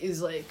 like,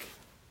 is, like,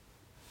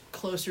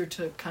 closer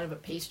to kind of a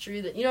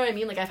pastry that, you know what I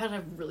mean? Like, I've had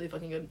a really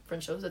fucking good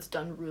French toast that's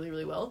done really,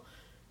 really well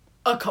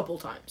a couple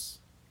times.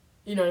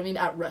 You know what I mean?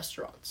 At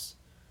restaurants.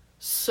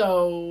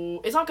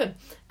 So, it's not good.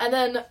 And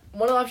then,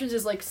 one of the options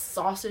is, like,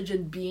 sausage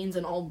and beans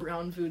and all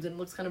brown foods, and it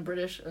looks kind of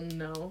British, and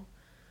no.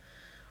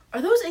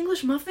 Are those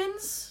English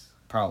muffins?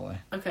 Probably.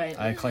 Okay.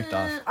 I clicked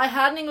off. I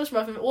had an English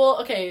muffin. Well,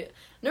 okay.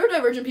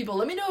 Neurodivergent people,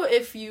 let me know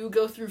if you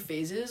go through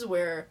phases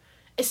where,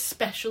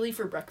 especially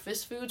for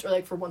breakfast foods, or,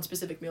 like, for one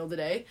specific meal of the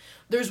day,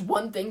 there's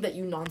one thing that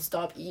you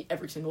nonstop eat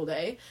every single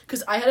day.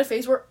 Because I had a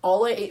phase where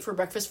all I ate for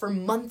breakfast for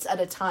months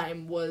at a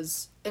time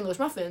was English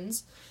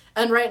muffins.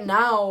 And right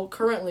now,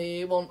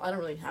 currently, well, I don't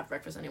really have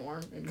breakfast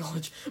anymore in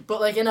college, but,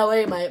 like, in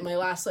LA, my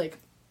last, like,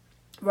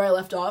 where I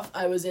left off,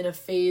 I was in a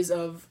phase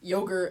of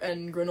yogurt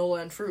and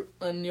granola and fruit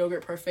and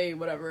yogurt parfait,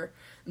 whatever.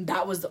 And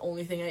that was the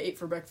only thing I ate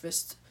for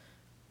breakfast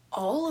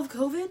all of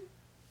COVID.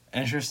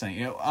 Interesting.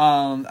 You know,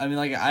 I mean,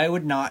 like, I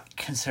would not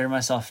consider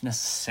myself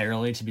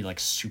necessarily to be, like,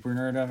 super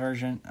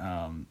neurodivergent.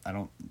 I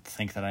don't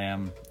think that I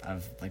am.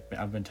 I've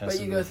been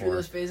tested. But you go through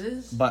those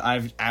phases? But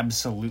I've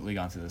absolutely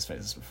gone through those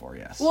phases before,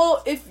 yes.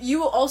 Well, if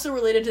you also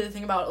related to the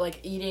thing about,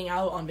 like, eating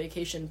out on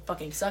vacation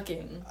fucking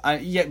sucking.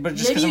 Yeah, but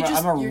just because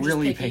I'm a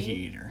really picky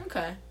eater.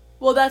 Okay.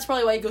 Well, that's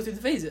probably why you go through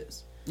the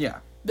phases. Yeah.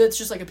 That's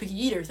just, like, a picky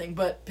eater thing,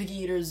 but picky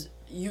eaters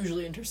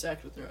usually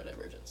intersect with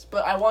neurodivergence.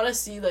 But I want to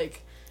see,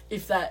 like,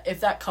 if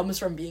that comes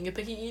from being a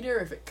picky eater,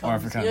 or if it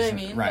comes, you know what I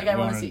mean? Right, like, I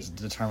want want to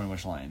determine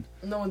which lane.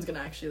 No one's gonna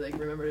actually, like,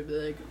 remember to be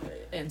like,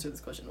 answer this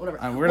question. Whatever.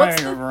 We're not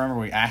even gonna remember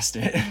we asked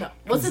it. No.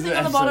 What's the thing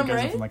on the bottom goes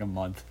right? Up in, like, a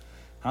month.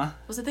 Huh?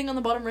 What's the thing on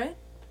the bottom right?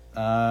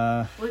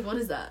 Like, what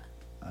is that?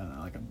 I don't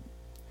know, like a...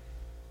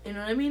 You know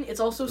what I mean? It's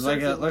also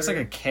looks like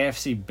a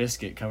KFC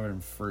biscuit covered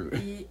in fruit.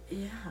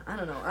 Yeah, I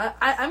don't know.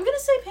 I'm gonna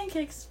say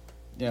pancakes.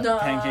 Yeah, no,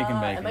 pancake and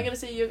bacon. Am I gonna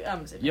say yogurt? I'm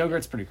gonna say pancake.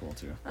 Yogurt's pretty cool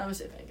too. I'm gonna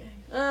say pancake.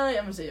 Yeah, I'm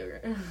gonna say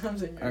yogurt. I'm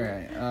saying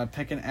yogurt. Alright,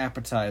 pick an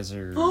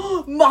appetizer.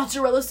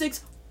 Mozzarella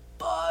sticks.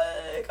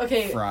 Fuck.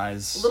 Okay.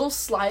 Fries. Little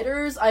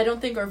sliders I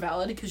don't think are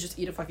valid because just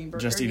eat a fucking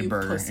burger. Just eat a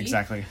burger, pussy.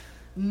 exactly.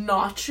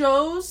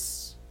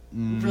 Nachos.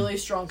 Really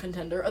strong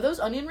contender. Are those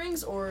onion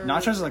rings or...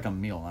 Nachos are like a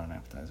meal, not an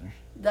appetizer.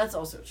 That's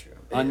also true.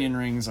 Onion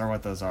rings are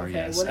what those are, Okay,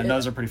 yes. And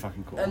those are pretty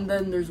fucking cool. And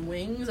then there's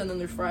wings, and then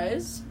there's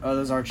fries. Oh,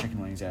 those are chicken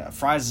wings, yeah.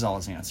 Fries is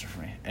always the answer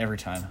for me, every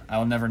time. I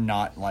will never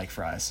not like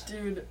fries.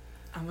 Dude,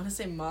 I'm gonna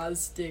say Moz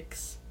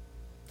sticks.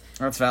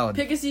 That's valid.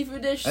 Pick a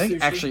seafood dish. I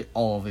think sushi. actually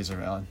all of these are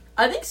valid.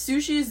 I think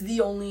sushi is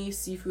the only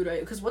seafood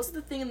I... Because what's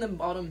the thing in the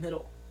bottom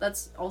middle?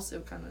 That's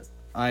also kind of...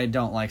 I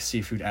don't like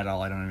seafood at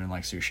all. I don't even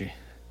like sushi.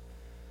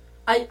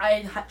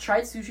 I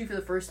tried sushi for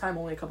the first time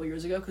only a couple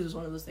years ago because it was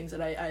one of those things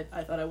that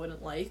I thought I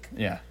wouldn't like.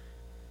 Yeah.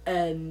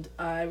 And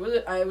I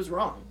was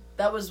wrong.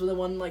 That was the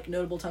one, like,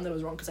 notable time that I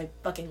was wrong because I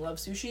fucking love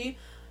sushi.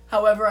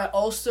 However, I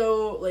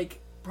also, like,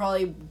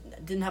 probably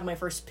didn't have my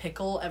first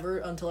pickle ever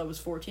until I was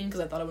 14 because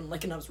I thought I wouldn't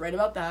like it and I was right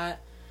about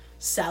that.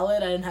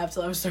 Salad I didn't have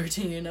till I was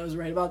 13. I was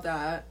right about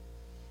that.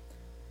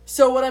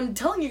 So what I'm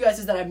telling you guys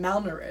is that I'm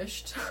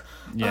malnourished.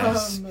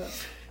 Yes.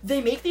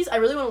 They make these... I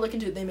really want to look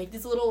into it. They make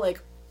these little,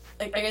 like...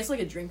 I guess, like,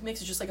 a drink mix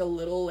is just, like, a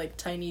little, like,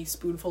 tiny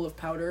spoonful of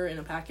powder in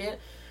a packet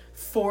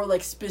for,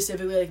 like,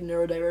 specifically, like,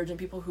 neurodivergent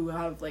people who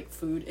have, like,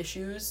 food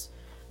issues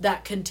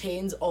that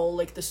contains all,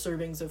 like, the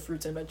servings of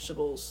fruits and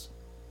vegetables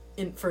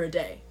for a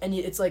day. And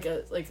it's, like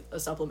a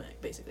supplement,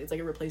 basically. It's,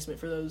 like, a replacement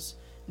for those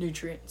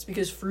nutrients.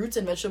 Because fruits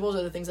and vegetables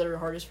are the things that are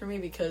hardest for me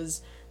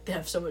because they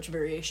have so much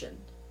variation.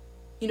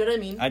 You know what I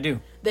mean? I do.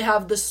 They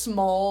have the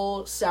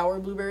small, sour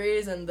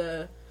blueberries and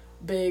the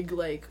big,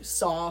 like,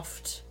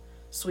 soft...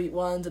 sweet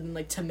ones, and then,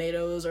 like,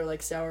 tomatoes are,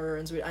 like, sour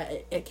and sweet.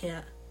 I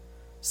can't.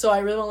 So I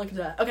really want to look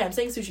into that. Okay, I'm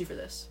saying sushi for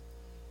this.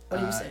 What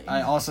are you saying?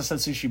 I also said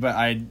sushi, but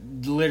I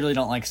literally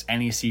don't like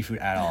any seafood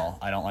at all.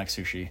 I don't like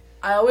sushi.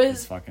 I always...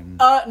 It's fucking...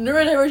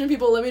 neurodivergent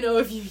people, let me know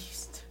if you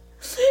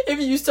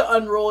used to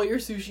unroll your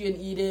sushi and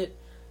eat it,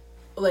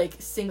 like,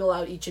 single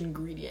out each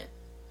ingredient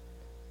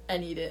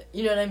and eat it.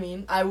 You know what I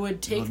mean? I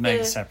would take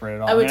separate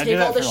it all. I would take do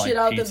all that the for, shit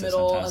like, out the pizza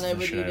middle sometimes, and I the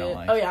would shit eat don't it.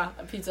 like. Oh yeah,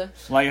 a pizza.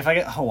 Like, if I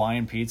get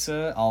Hawaiian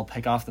pizza, I'll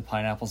pick off the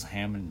pineapples and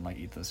ham and, like,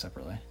 eat those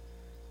separately.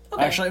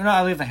 Okay. Actually, no,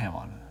 I leave the ham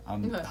on.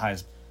 I'm high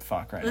as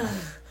fuck right now.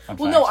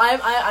 Well, no,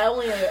 I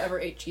only ever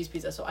ate cheese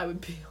pizza, so I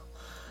would peel.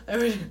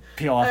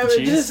 Peel off the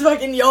cheese? Just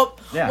fucking, yup.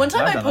 Yeah, one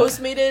time I've I done that.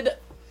 Postmated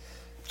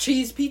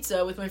cheese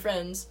pizza with my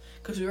friends,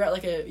 because we were at,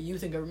 like, a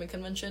youth and government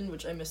convention,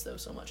 which I miss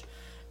those so much.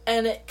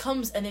 And it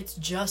comes, and it's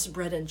just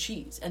bread and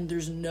cheese, and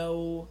there's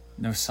no...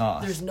 No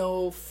sauce. There's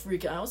no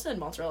freaking... I almost said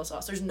mozzarella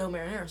sauce. There's no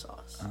marinara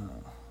sauce.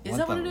 Is what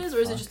that what the it is, or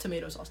is it fuck? just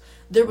tomato sauce?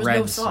 There was no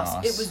Red sauce.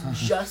 sauce. It was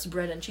just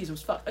bread and cheese. It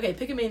was fucked. Okay,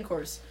 pick a main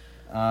course.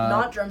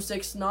 Not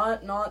drumsticks,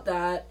 not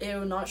that.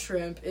 Ew, not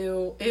shrimp.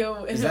 Ew.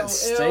 Is that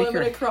steak I'm or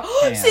gonna cry.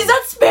 ham? See, is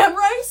that Spam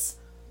rice?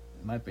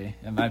 It might be.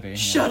 It might be.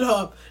 Shut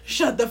up.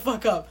 Shut the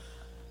fuck up.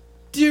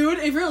 Dude,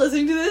 if you're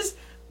listening to this,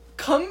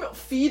 come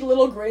feed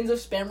little grains of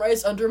Spam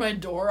rice under my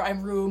door.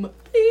 I'm room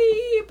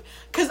beep.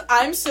 Because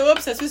I'm so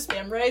obsessed with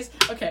Spam rice.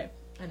 Okay,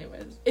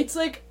 anyways. It's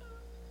like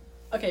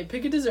Okay,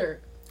 pick a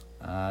dessert.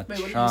 Wait, what did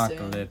you say?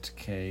 Chocolate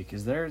cake.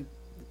 Is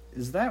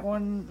that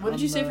one? What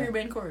did you say for your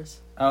main course?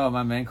 Oh,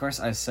 my main course.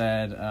 I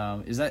said,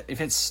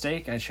 if it's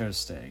steak, I chose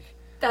steak.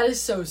 That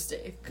is so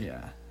steak.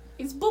 Yeah.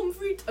 It's bomb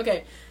frites.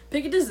 Okay,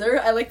 pick a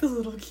dessert. I like the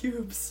little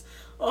cubes.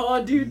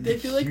 Oh, dude, they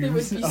feel like they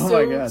would be Oh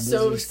my God, those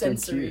so are so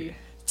sensory. cute.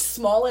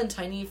 Small and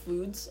tiny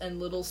foods and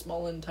little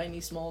small and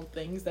tiny small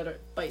things that are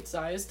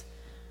bite-sized.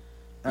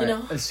 You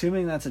know?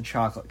 Assuming that's a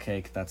chocolate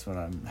cake, that's what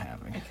I'm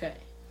having. Okay.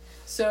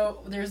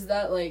 So, there's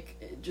that,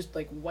 like, just,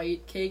 like,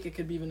 white cake. It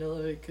could be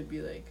vanilla. It could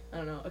be, like, I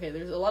don't know. Okay,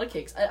 there's a lot of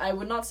cakes. I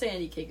would not say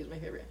any cake is my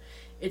favorite.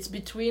 It's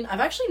between... I've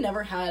actually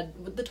never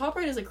had... The top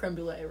right is, like, creme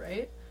brulee,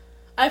 right?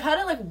 I've had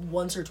it, like,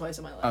 once or twice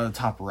in my life. Oh, the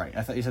top right.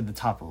 I thought you said the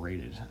top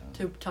rated.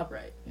 Top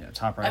right. Yeah,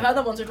 top right. I've had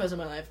that once or twice in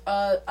my life.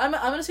 I'm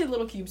gonna say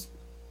little cubes.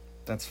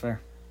 That's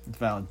fair. It's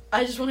valid.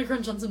 I just want to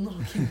crunch on some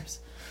little cubes.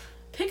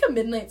 Pick a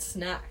midnight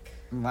snack.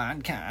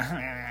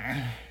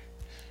 Vodka.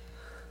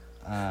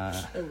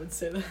 I would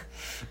say that.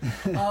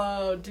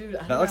 Oh, dude, I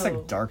don't know. That looks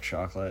like dark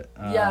chocolate.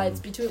 Yeah, it's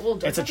between... Well,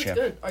 dark it's a chocolate's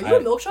chip. good. Are you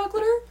a milk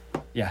chocolater?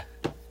 Yeah.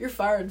 You're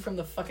fired from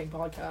the fucking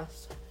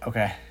podcast.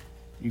 Okay.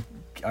 You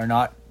are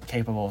not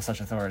capable of such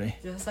authority.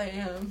 Yes, I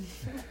am.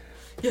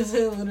 Yes,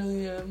 I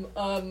literally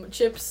am.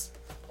 Chips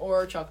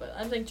or chocolate.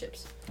 I'm saying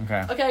chips.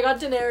 Okay. Okay, I got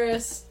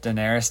Daenerys.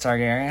 Daenerys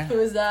Targaryen? Who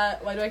is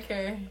that? Why do I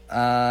care?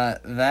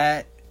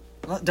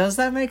 Does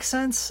that make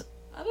sense?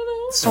 I don't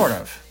know.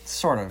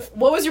 Sort of.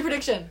 What was your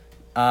prediction?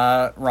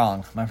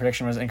 Wrong. My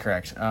prediction was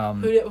incorrect.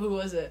 Who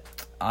was it?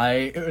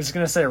 I was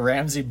gonna say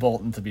Ramsay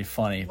Bolton to be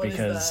funny What is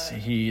because that?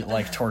 he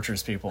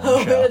tortures people in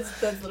Oh, the show.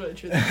 that's literally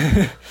true.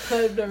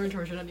 I've never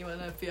tortured anyone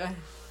in FBI.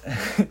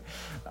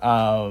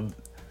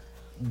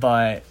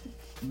 But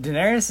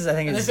Daenerys is, I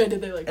think, And if I did,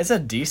 they it's a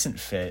decent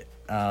fit.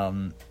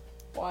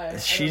 why?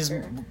 She's I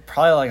don't care.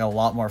 probably like a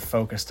lot more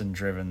focused and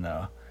driven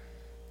though.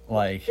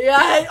 Like,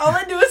 Yeah, all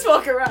I do is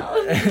walk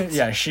around.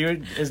 yeah,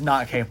 is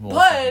not capable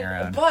of fucking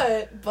around.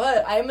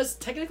 But I'm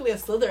technically a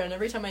Slytherin.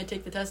 Every time I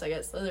take the test, I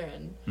get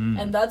Slytherin,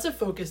 and that's a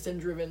focused and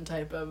driven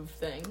type of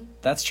thing.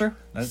 That's true.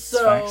 That's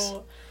So facts.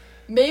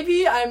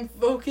 maybe I'm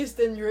focused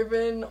and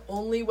driven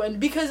only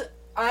because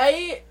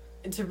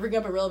to bring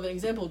up a relevant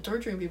example of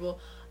torturing people,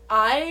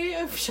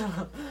 I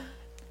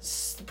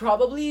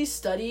probably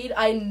studied.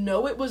 I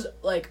know it was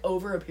like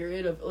over a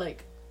period of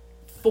like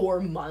 4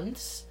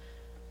 months.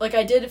 Like,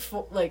 I did, if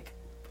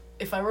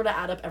I were to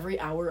add up every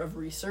hour of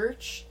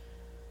research,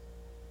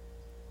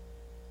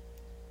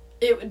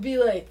 it would be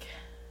like...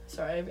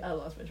 Sorry, I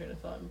lost my train of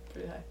thought. I'm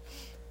pretty high.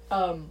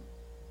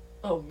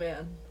 Oh,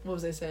 man. What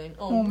was I saying?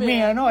 Oh,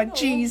 man. Oh,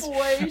 jeez. Oh,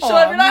 boy. Shut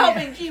up, you're not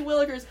helping. Gee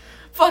willikers.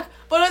 Fuck.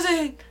 What was I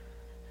saying?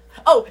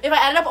 Oh, if I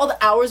added up all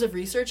the hours of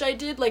research I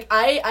did, like,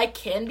 I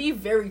can be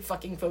very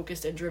fucking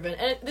focused and driven.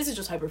 And this is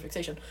just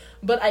hyperfixation.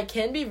 But I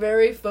can be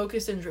very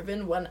focused and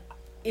driven when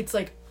it's,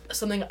 like,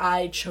 something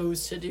I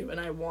chose to do and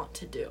I want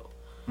to do.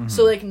 Mm-hmm.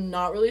 So, like,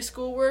 not really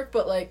schoolwork,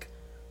 but, like,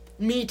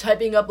 me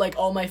typing up, like,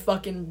 all my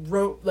fucking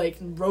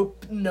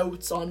rope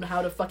notes on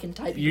how to fucking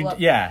type people up.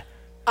 Yeah.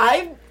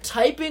 I'm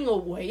typing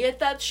away at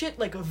that shit,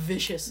 like,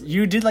 viciously.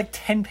 You did, like,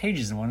 10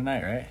 pages in one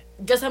night, right?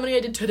 Guess how many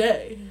I did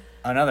today?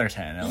 Another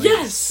 10, at least.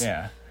 Yes!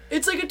 Yeah.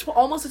 It's, like,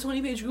 almost a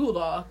 20-page Google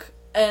Doc,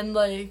 and,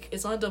 like,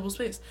 it's not double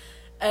spaced.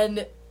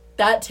 And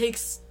that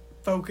takes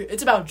focus.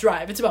 It's about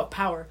drive. It's about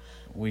power.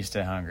 We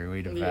stay hungry.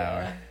 We devour.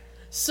 Yeah.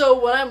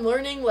 So when I'm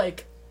learning,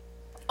 like,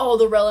 all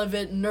the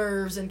relevant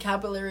nerves and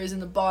capillaries in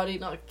the body,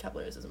 not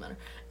capillaries, doesn't matter,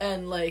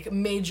 and, like,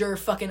 major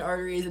fucking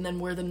arteries, and then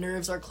where the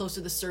nerves are close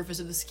to the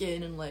surface of the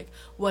skin, and, like,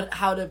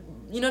 how to,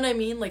 you know what I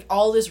mean? Like,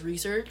 all this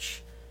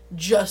research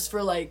just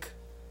for, like,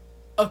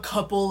 a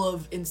couple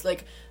of,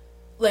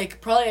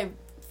 like, probably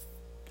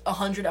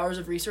 100 hours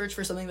of research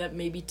for something that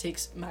maybe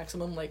takes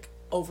maximum, like,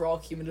 overall,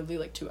 cumulatively,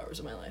 like, 2 hours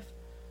of my life.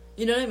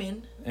 You know what I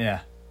mean? Yeah.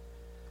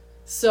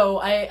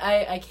 So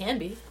I can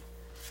be.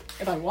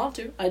 If I want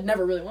to. I'd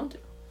never really want to.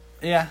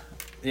 Yeah.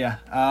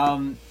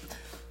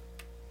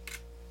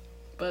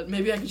 But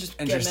maybe I could just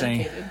get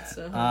medicated.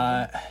 So.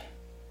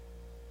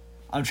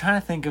 I'm trying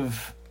to think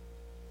of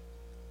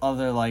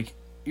other, like...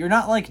 You're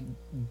not, like,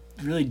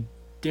 really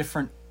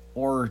different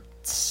or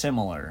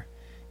similar.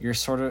 You're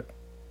sort of...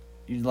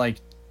 You're, like,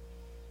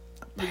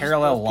 We're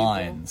parallel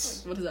lines.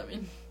 Like, what does that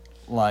mean?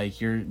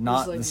 Like, you're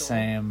not like, the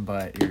same,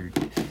 but you're...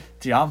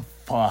 Dude, I'm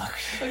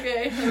fucked.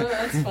 Okay,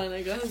 that's fine,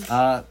 I guess.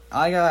 I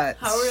got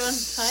How are we on time?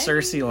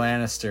 Cersei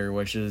Lannister,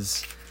 which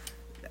is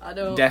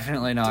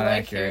definitely not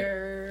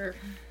accurate.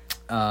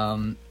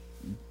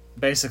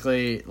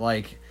 Basically,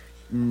 like,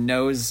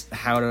 knows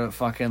how to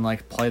fucking,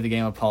 like, play the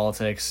game of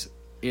politics,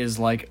 is,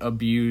 like,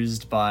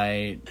 abused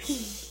by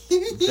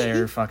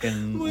their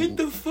fucking... What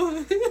the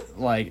fuck?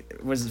 Like,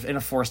 was in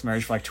a forced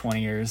marriage for, like,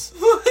 20 years.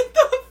 What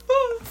the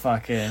fuck?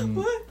 Fucking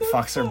What the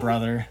fucks her fuck?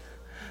 brother.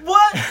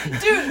 What?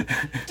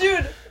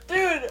 Dude.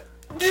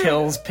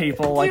 Kills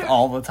people, like,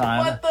 all the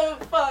time. What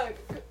the fuck?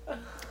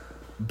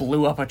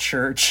 Blew up a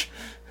church.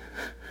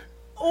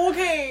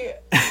 Okay.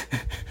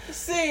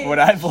 See. Would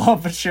I blow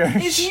up a church?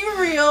 Is he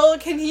real?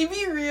 Can he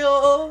be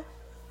real?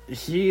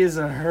 He is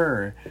a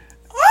her.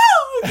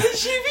 Oh, Can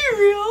she be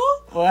real?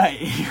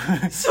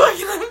 Why? So I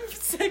can have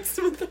sex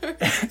with her.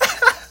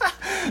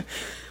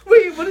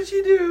 Wait, what did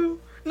she do?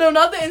 No,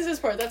 not the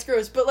incest part. That's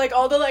gross. But like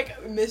all the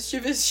like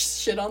mischievous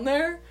shit on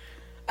there.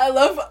 I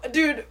love,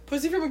 dude.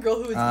 Pussy from a girl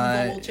who is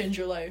evil will change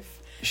your life.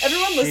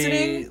 Everyone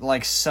listening,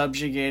 like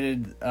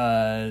subjugated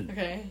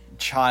okay,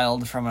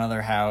 child from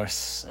another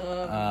house.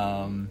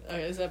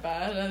 Okay, is that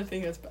bad? I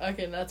think that's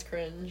okay. That's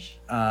cringe.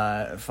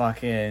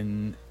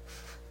 Fucking.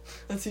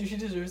 Let's see if she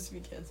deserves to be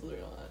canceled or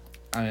not.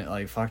 I mean,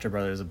 like, fucked her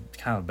brother is a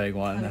kind of big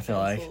one. I feel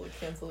like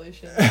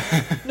Cancellation.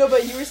 No,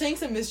 but you were saying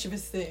some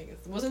mischievous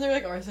things. Wasn't there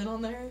like arson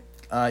on there?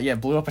 Yeah,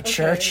 blew up a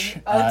church.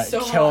 That's so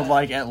killed hot.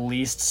 like at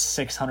least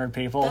 600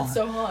 people. That's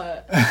so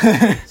hot.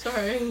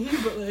 Sorry,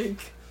 but like.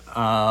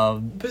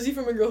 Pussy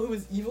from a girl who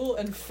was evil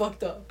and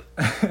fucked up.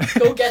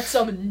 Go get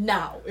some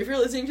now. If you're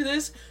listening to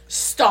this,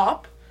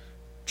 stop.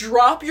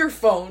 Drop your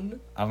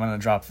phone. I'm gonna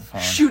drop the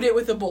phone. Shoot it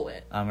with a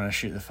bullet. I'm gonna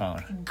shoot the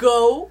phone.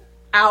 Go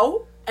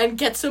out and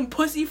get some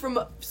pussy from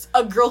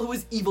a girl who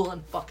is evil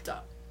and fucked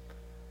up.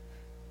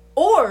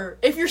 Or,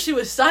 if you're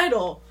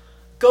suicidal,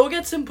 go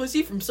get some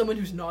pussy from someone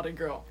who's not a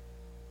girl.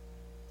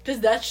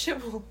 Because that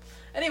shit will...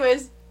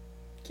 Anyways,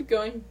 keep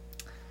going.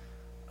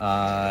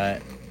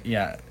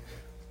 Yeah.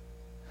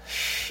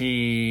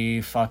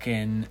 She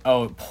fucking...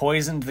 Oh,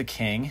 poisoned the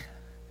king.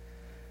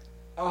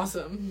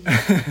 Awesome.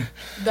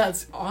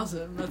 That's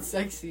awesome. That's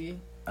sexy.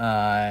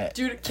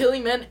 Dude,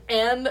 killing men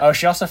and... Oh,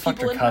 she also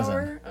fucked her people in cousin.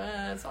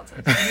 power? It's not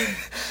sexy.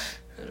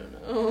 I don't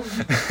know.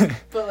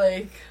 But,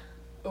 like,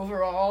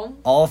 overall...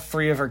 All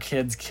 3 of her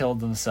kids killed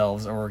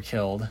themselves or were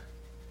killed.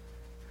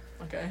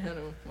 Okay, I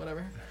know.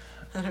 Whatever.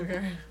 I don't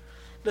care.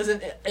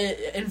 Doesn't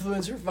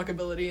influence her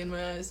fuckability in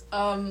my eyes.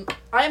 I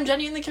am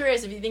genuinely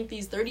curious if you think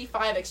these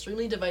 35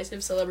 extremely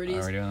divisive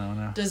celebrities Are we doing that one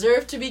now?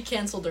 deserve to be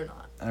canceled or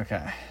not.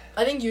 Okay.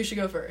 I think you should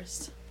go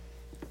first.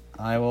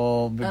 I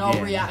will begin. And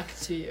I'll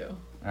react to you.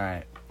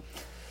 Alright.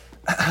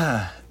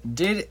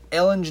 Did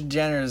Ellen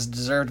DeGeneres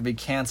deserve to be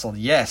canceled?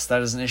 Yes,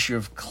 that is an issue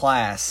of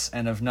class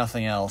and of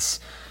nothing else.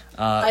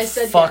 I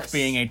said fuck yes.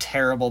 being a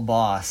terrible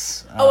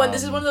boss. Oh, and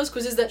this is one of those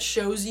quizzes that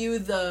shows you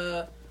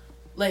the,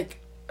 like,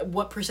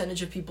 what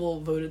percentage of people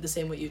voted the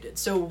same way you did.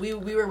 So we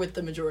were with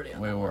the majority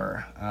on that. We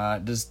were.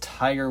 Does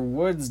Tiger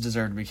Woods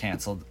deserve to be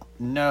canceled?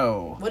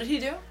 No. What did he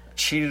do?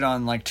 Cheated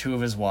on, like, 2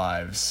 of his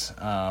wives.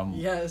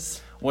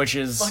 Yes. Which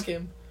is... Fuck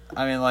him.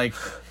 I mean, like,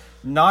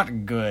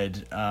 not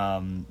good,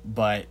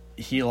 but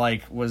he,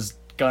 like, was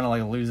gonna,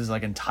 like, lose his,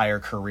 like, entire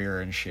career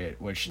and shit,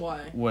 which...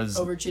 Why? Was...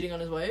 Over cheating on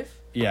his wife?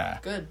 Yeah.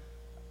 Good.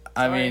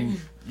 I Sorry.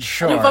 mean,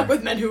 sure. I don't fuck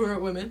with men who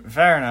hurt women.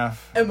 Fair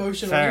enough.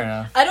 Emotionally. Fair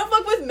enough. I don't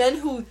fuck with men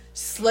who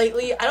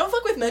I don't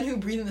fuck with men who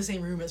breathe in the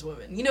same room as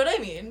women. You know what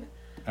I mean?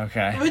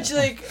 Okay. Which,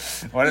 like,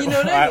 what, you know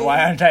what I mean?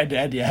 Why aren't I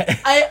dead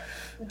yet?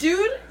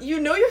 Dude, you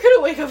know you're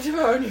gonna wake up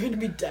tomorrow and you're gonna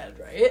be dead,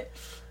 right?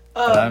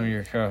 I'm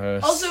your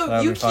co-host. Also,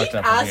 That'd you be fucked keep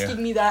up with asking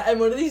you. me that, and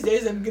one of these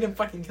days I'm gonna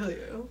fucking kill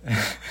you.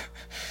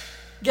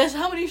 Guess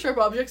how many sharp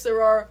objects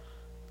there are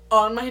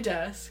on my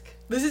desk?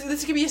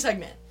 This could be a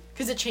segment,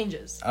 because it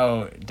changes.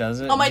 Oh,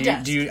 does it? On my do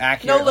desk. Do you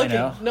accurately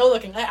know? No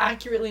looking. I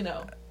accurately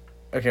know.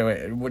 Okay,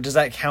 wait. Does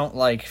that count,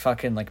 like,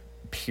 fucking, like,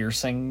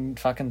 piercing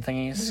fucking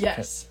thingies?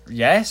 Yes.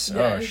 Yes? Oh,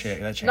 Yes. shit.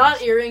 That changed.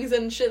 Not earrings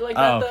and shit like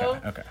that, though.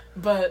 Okay.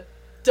 But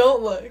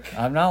don't look.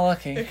 I'm not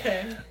looking.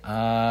 Okay.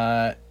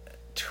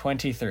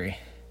 23.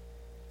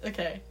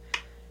 Okay.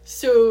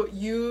 So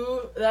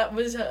that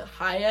was a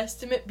high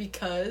estimate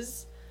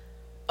because...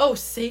 Oh,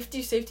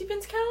 safety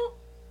pins count?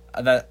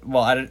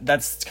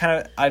 That's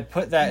kind of... I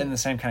put that in the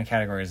same kind of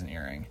category as an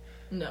earring.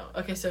 No.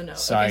 Okay, so no.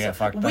 So okay, I get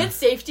fucked up. With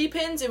safety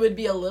pins, it would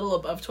be a little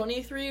above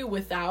 23.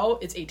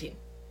 Without, it's 18.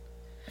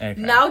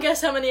 Okay. Now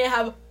guess how many I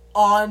have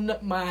on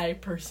my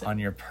person. On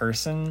your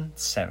person,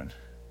 7.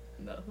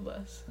 No,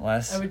 less.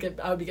 Less? I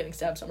would be getting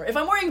stabbed somewhere. If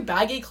I'm wearing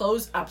baggy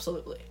clothes,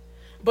 absolutely.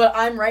 But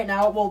I'm right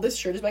now, well, this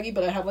shirt is baggy,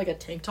 but I have, like, a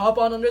tank top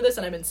on under this,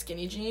 and I'm in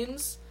skinny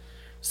jeans.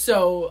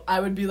 So I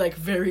would be, like,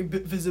 very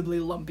visibly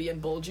lumpy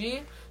and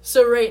bulgy.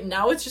 So right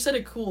now, it's just at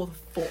a cool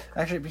 4.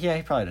 Actually, yeah,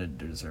 he probably did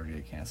deserve to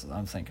get canceled.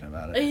 I'm thinking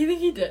about it. I think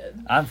he did.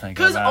 I'm thinking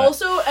Because about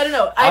also, I don't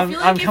know, I feel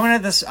like I'm coming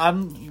at this,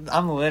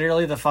 I'm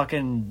literally the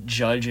fucking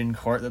judge in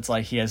court that's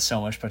like, he has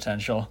so much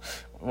potential,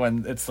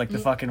 when it's like the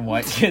fucking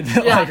white kid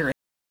that Yeah. like...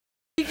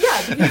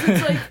 Yeah, because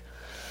it's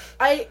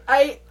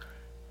like,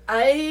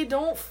 I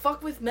don't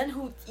fuck with men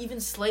who even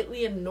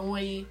slightly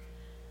annoy...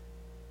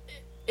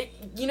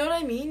 You know what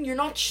I mean? You're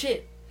not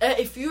shit.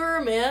 If you're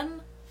a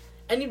man,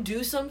 and you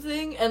do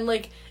something, and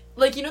like,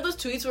 you know those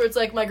tweets where it's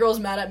like, my girl's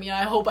mad at me,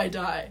 I hope I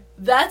die?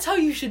 That's how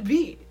you should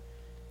be.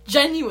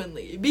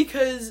 Genuinely.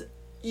 Because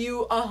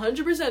you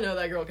 100% know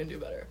that girl can do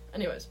better.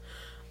 Anyways.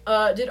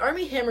 Did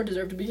Armie Hammer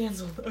deserve to be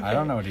canceled? Okay. I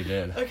don't know what he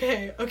did.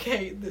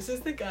 Okay, this is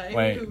the guy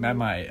Wait, that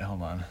might...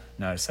 Hold on.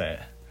 No, say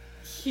it.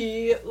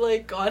 He,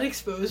 like, got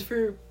exposed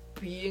for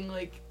being,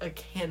 like, a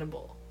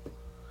cannibal.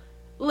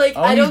 Like,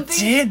 Oh, I don't he think...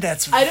 did?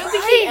 That's I don't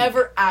think he right.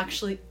 ever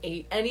actually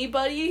ate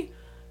anybody,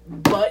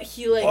 but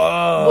he, like,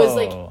 Whoa. was,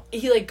 like...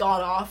 He, like,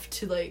 got off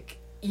to, like,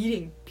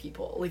 eating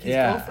people. Like, his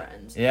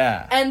girlfriends.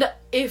 Yeah. And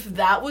if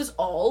that was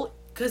all...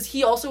 because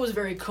he also was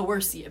very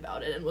coercy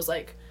about it and was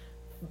like,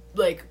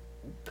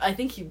 I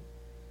think he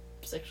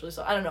sexually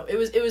I don't know. It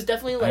was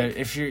definitely like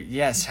if you're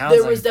sounds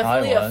there like was it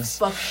probably definitely a was.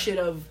 fuck shit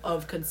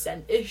of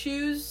consent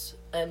issues,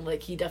 and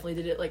like he definitely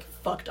did it like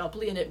fucked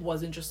uply, and it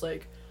wasn't just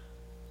like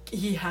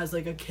he has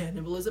like a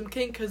cannibalism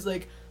kink, because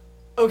like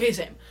okay,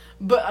 same,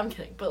 but I'm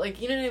kidding, but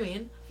like you know what I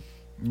mean.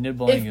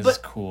 Nibbling is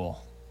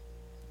cool.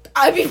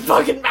 I'd be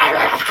fucking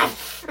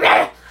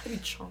I'd be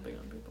chomping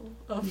on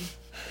people.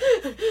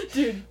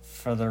 Dude.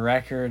 For the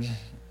record,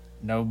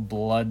 no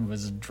blood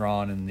was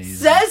drawn in these.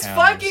 Says encounters.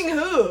 fucking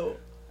who?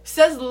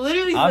 Says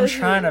literally. I'm says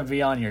trying who? to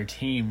be on your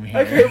team here.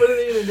 Okay, what are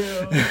they gonna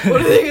do?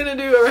 What are they gonna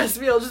do? Arrest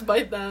me? I'll just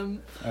bite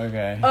them.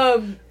 Okay.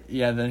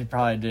 Yeah, then he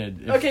probably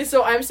did. Okay,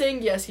 so I'm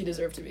saying yes, he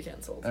deserved to be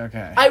canceled.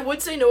 Okay. I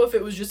would say no if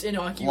it was just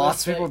innocuous.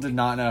 Lots of people like- did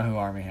not know who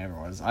Armie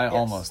Hammer was. I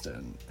almost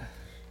didn't.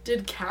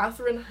 Did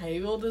Katherine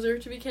Heigl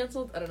deserve to be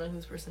canceled? I don't know who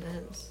this person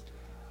is.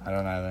 I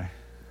don't either.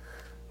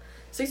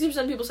 60%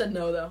 of people said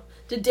no, though.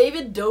 Did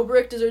David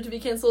Dobrik deserve to be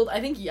canceled? I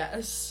think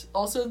yes.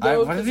 Also,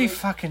 though, What did he like,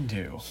 fucking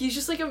do? he's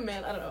just like a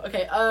man. I don't know.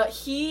 Okay,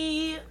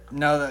 he.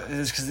 No,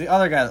 it's because the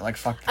other guy that like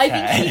fucked the I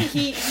cat.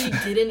 think he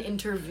didn't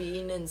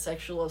intervene in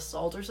sexual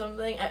assault or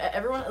something.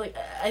 Everyone like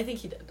I think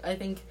he did. I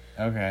think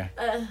Okay.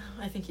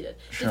 I think he did.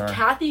 Sure. Did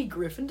Kathy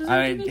Griffin deserve to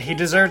be canceled? he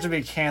deserved to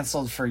be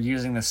canceled for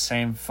using the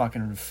same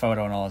fucking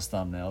photo in all his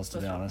thumbnails, to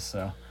be honest,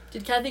 so.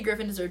 Did Kathy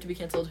Griffin deserve to be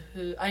canceled?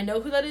 Who I know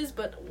who that is,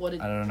 but what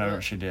did I don't know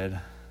what she did.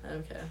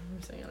 Okay,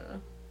 I'm saying I don't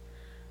know.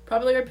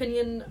 Popular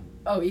opinion.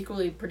 Oh,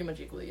 pretty much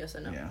equally. Yes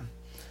and no. Yeah.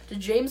 Did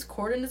James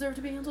Corden deserve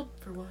to be canceled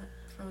for what?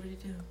 For what did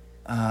he do?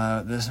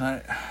 This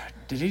night,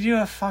 did he do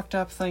a fucked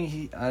up thing? He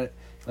He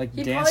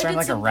danced around probably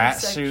like did a rat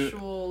something suit.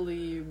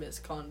 Sexually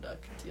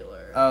misconduct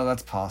dealer. Oh,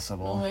 that's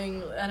possible.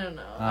 I don't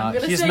know. I'm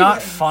gonna He's say not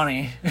yes.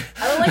 funny.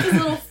 I don't like his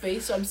little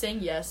face, so I'm saying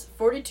yes.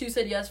 42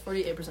 said yes,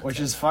 48% Which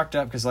said is no. fucked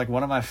up because like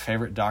one of my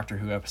favorite Doctor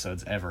Who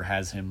episodes ever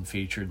has him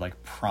featured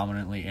like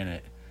prominently in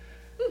it.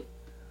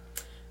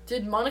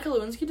 Did Monica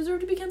Lewinsky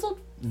deserve to be canceled?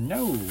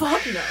 No.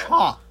 Fuck no.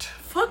 Shot.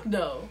 Fuck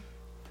no.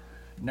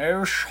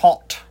 No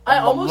shot. I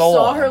on the almost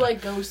saw her Lord.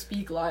 like go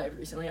speak live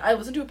recently. I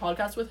listened to a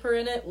podcast with her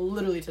in it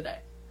literally today.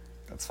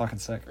 That's fucking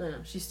sick. I don't know.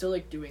 She's still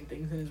like doing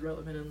things and is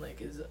relevant and like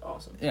is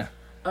awesome. Yeah.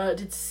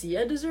 Did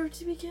Sia deserve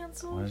to be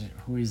canceled?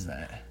 Who is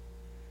that?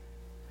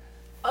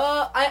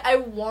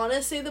 I want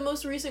to say the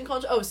most recent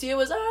Sia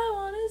was I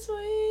want to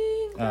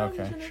swing. Oh,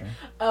 okay,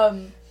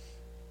 sure.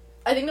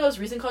 I think the most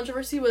recent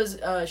controversy was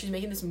she's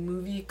making this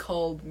movie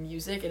called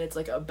Music, and it's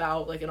like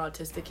about like an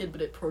autistic kid,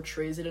 but it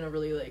portrays it in a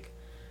really like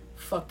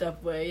fucked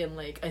up way, and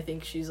like I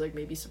think she's like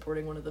maybe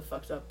supporting one of the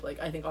fucked up like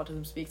I think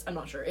Autism Speaks. I'm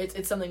not sure.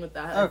 It's something with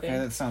that. Okay, I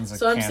think. that sounds like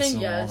So I'm saying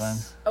cancelable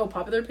yes. then. Oh,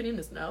 popular opinion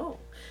is no.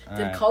 Did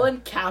Alright.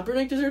 Colin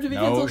Kaepernick deserve to be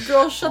No canceled?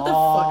 Girl, shut the fuck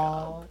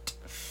shot. up.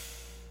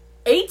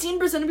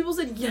 18% of people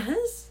said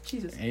yes.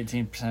 Jesus.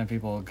 18% of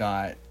people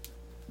got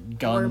Worms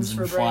guns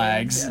for and brain.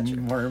 flags Yeah, true.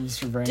 and worms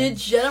for brains. Did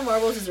Jenna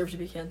Marbles deserve to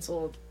be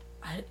canceled?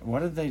 What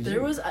did they do?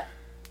 There was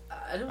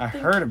I don't I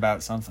think heard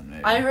about something.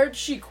 Maybe. I heard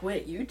she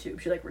quit YouTube.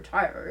 She like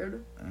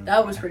retired.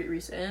 That was pretty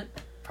recent.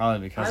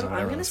 Probably because of I'm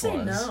whatever gonna this say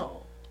was.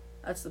 no.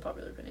 That's the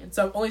popular opinion.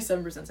 So only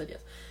 7% said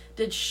yes.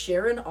 Did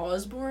Sharon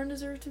Osbourne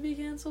deserve to be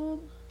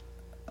canceled?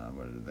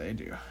 What did they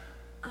do?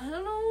 I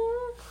don't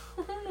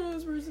know. I don't know who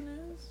this person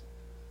is.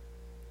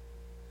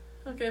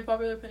 Okay,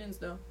 popular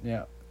opinions no.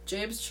 Yeah.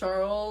 James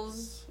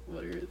Charles,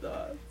 what are your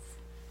thoughts?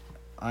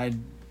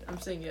 I'm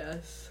saying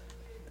yes.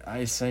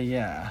 I say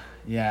yeah.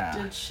 Yeah.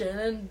 Did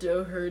Shannon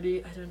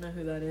Doherty? I don't know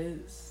who that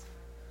is.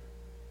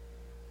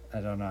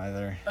 I don't know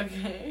either.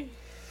 Okay.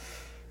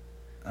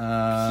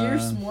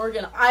 Pierce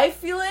Morgan. I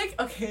feel like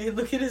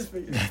look at his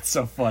face. That's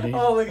so funny.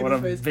 Oh, look at what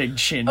his a face. big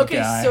chin Okay,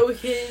 guy. so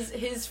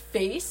his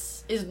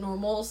face is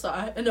normal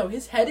size. No,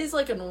 his head is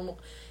like a normal.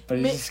 But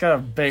he's just got a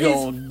big his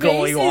old face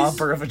goalie is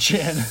whomper of a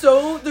chin.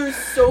 So there's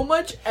so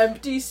much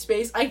empty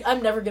space.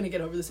 I'm never gonna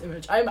get over this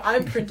image.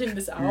 I'm printing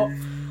this out.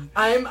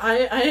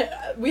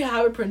 We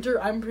have a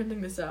printer. I'm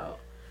printing this out.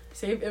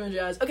 Save image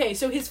as. Okay,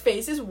 so his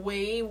face is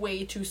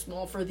way too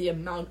small for the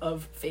amount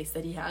of face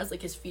that he has.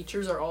 Like his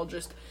features are all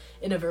just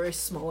in a very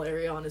small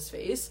area on his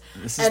face.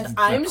 This is And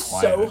the I'm quiet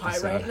so high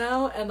episode. right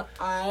now, and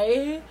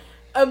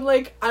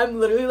I'm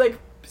literally like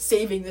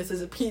saving this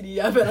as a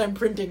PDF and I'm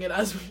printing it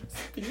as we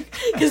speak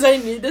because I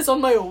need this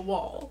on my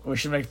wall. We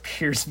should make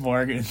Pierce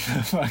Morgan the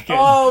fucking.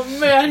 Oh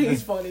man,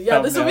 he's funny. Yeah,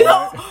 this will be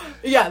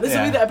this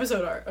will be the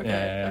episode art. Okay,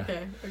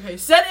 Yeah. okay.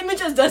 Set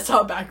image as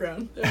desktop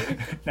background.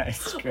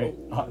 Nice, great,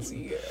 Oh,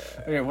 awesome. yeah.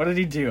 Okay, what did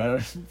he do? I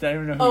don't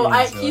even know who Oh,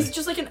 he is. really. he's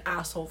just like an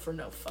asshole for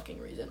no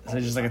fucking reason. So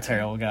he's just like a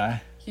terrible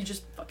guy. He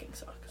just fucking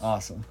sucks.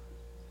 Awesome.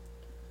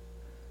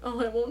 Oh,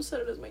 I won't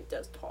set it as my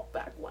desktop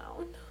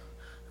background.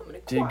 I'm gonna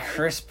Did cry.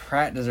 Chris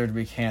Pratt deserve to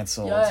be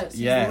canceled? Yes,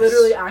 he's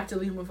literally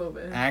actively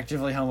homophobic.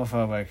 Actively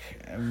homophobic.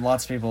 And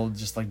lots of people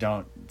just like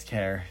don't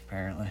care.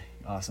 Apparently,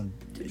 awesome.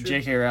 True.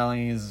 J.K.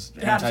 Rowling is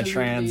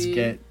anti-trans. Absolutely.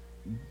 Get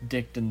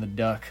dicked in the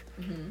duck.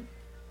 Mm-hmm.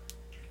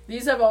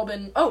 These have all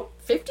been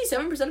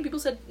 57% of people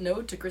said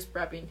no to Chris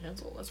Pratt being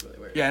canceled. That's really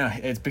weird. Yeah,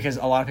 no, it's because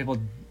a lot of people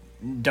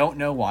don't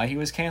know why he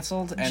was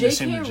canceled and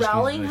assume J.K. it just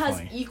Rowling really has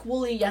funny.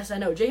 equally yes and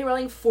no. J.K.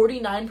 Rowling,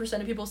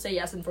 49% of people say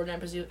yes and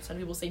 49% of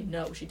people say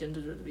no. She didn't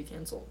deserve to be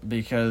canceled.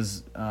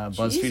 Because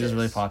Buzzfeed is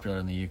really popular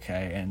in the UK,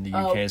 and the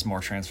UK is more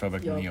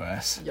transphobic than the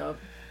US. Yup.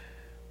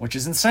 Which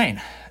is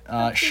insane.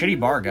 Shitty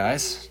bar,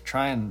 guys.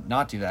 Try and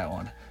not do that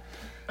one.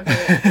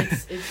 Okay,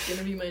 it's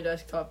gonna be my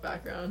desktop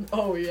background.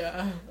 Oh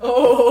yeah,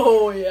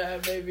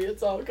 baby,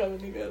 it's all coming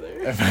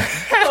together.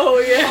 Oh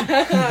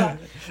yeah.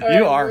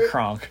 You are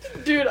Kronk.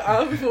 Dude,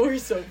 we're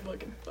so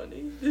fucking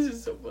funny. This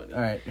is so funny.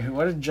 All right,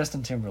 what did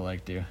Justin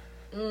Timberlake do?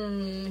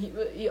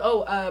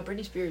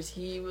 Britney Spears.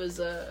 He was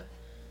I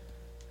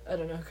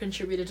don't know,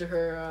 contributed to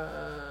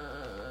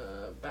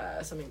her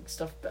something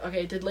stuff.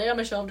 Okay, did Lea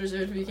Michele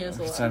deserve to be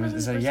canceled? So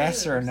is it a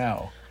yes or a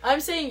no?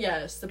 I'm saying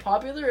yes. The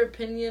popular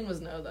opinion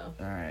was no, though.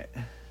 All right.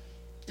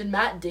 Did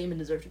Matt Damon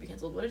deserve to be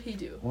canceled? What did he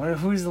do?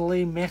 Who's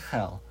Lee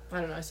Michel?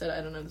 I don't know. I said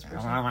I don't know this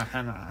person.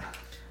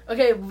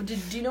 Okay,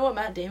 do you know what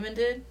Matt Damon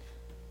did?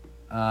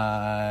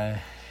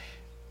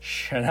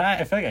 Should I?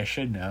 I feel like I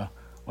should know.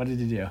 What did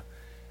he do?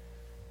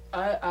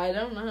 I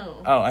don't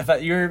know. Oh, I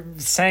thought you were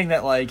saying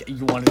that like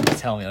you wanted to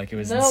tell me like it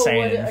was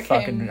insane and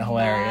fucking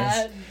hilarious.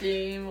 Matt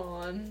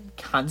Damon.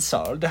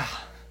 Cancelled.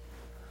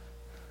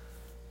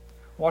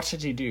 What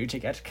did he do to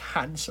get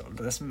cancelled,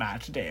 this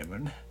Matt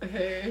Damon?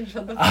 Okay,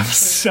 shut the fuck up. I'm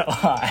so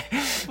high.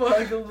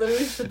 Fuck,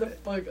 literally shut the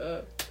fuck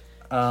up.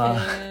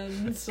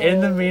 In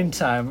the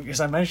meantime,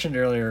 because I mentioned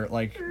earlier,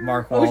 like,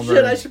 Mark Wahlberg. Oh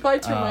shit, I should probably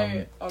turn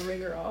my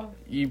ringer off.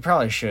 You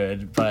probably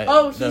should, but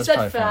he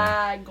said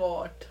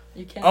faggot.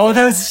 You can't. Oh,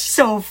 that was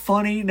so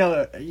funny.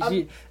 No,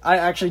 I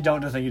actually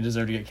don't think he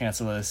deserved to get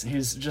canceled for this.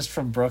 He's just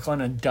from Brooklyn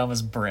and dumb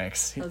as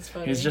bricks. That's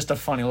funny. He's just a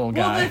funny little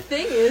guy. Well, the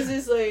thing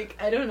is like,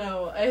 I don't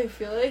know. I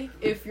feel like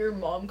if your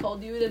mom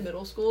called you in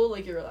middle school,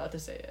 like, you're allowed to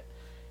say it.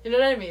 You know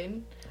what I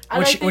mean?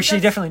 And which she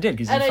definitely did,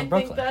 because he's from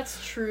Brooklyn. And I think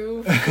that's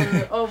true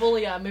for... Oh, well,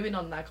 yeah, maybe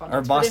not in that context.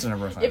 Or Boston or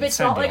Brooklyn. If it's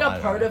not, like, a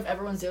part of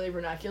everyone's daily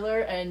vernacular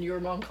and your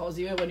mom calls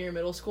you it when you're in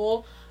middle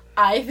school,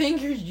 I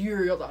think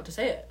you're allowed to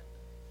say it.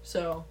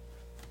 So...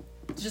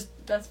 just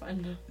that's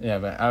fine. Yeah,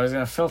 but I was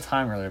gonna fill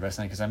time earlier by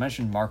saying, because I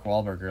mentioned Mark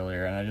Wahlberg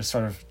earlier, and I just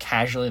sort of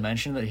casually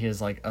mentioned that he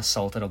has like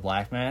assaulted a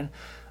black man.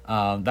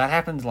 That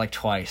happened like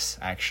twice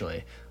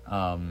actually.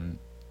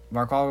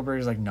 Mark Wahlberg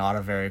is like not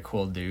a very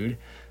cool dude,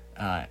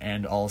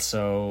 and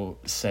also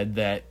said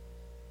that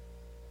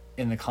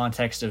in the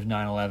context of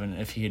 9/11,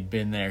 if he had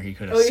been there, he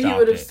could have. He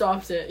would have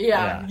stopped it.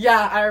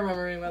 Yeah, I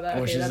remember reading about that.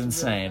 Which is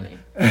insane.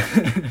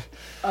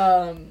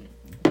 Really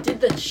did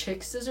the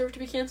chicks deserve to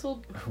be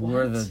canceled? Who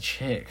are the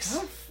chicks?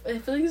 I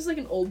feel like this is like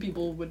an old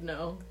people would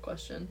know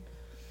question.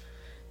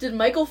 Did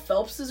Michael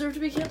Phelps deserve to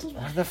be canceled?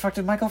 What the fuck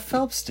did Michael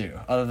Phelps do?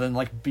 Other than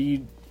like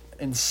be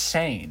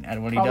insane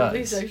at what he does?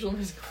 Probably sexual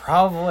misconduct.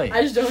 Probably.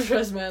 I just don't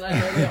trust men. I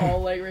know they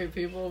all like rape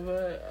people,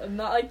 but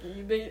not like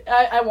they.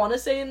 I want to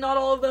say not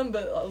all of them,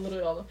 but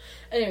literally all of them.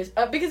 Anyways,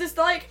 because it's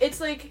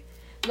like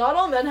not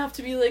all men have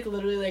to be like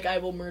literally like I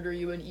will murder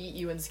you and eat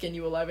you and skin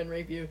you alive and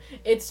rape you.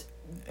 It's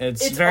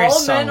very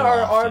all men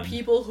are often.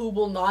 people who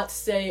will not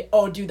say,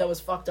 oh dude, that was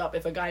fucked up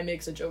if a guy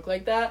makes a joke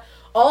like that.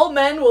 All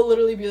men will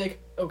literally be like,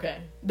 okay.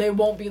 They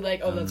won't be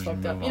like, oh, that's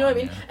fucked up. You know what I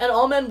mean? Yeah. And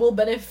all men will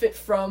benefit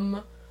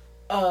from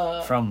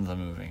the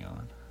moving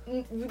on.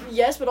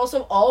 Yes, but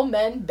also all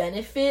men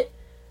benefit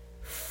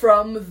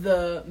from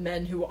the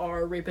men who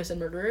are rapists and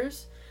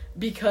murderers.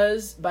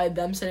 Because by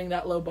them setting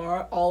that low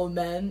bar, all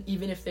men,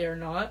 even if they are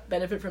not,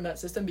 benefit from that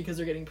system because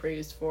they're getting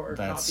praised for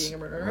not being a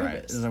murderer or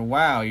rapist. So,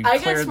 wow, you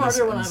cleared this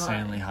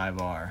insanely high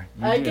bar.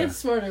 I get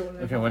smarter when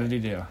I'm Okay, what did he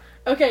do?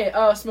 Okay,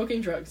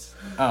 smoking drugs.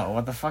 Oh,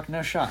 what the fuck?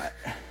 No shot.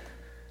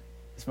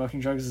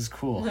 Smoking drugs is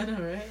cool. I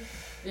know, right?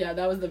 Yeah,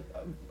 that was the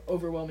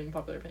overwhelming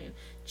popular opinion.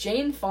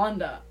 Jane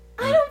Fonda.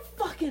 I don't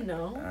fucking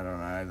know. I don't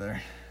know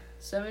either.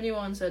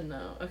 71 said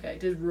no. Okay,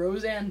 did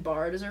Roseanne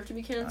Barr deserve to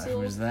be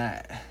canceled? Who's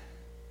that?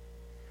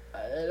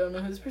 I don't know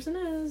who this person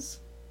is.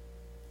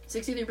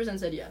 63%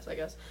 said yes, I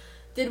guess.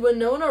 Did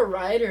Winona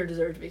Ryder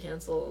deserve to be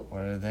canceled?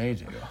 What did they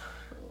do?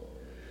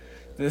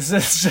 This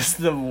is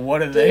just the what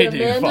do they do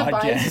Amanda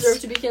podcast. Bynes deserve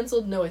to be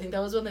canceled? No, I think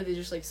that was one that they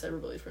just like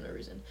cyberbullied for no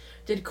reason.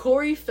 Did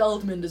Corey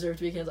Feldman deserve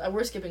to be canceled?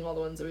 We're skipping all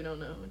the ones that we don't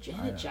know.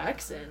 Janet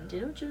Jackson. Do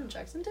you know what Janet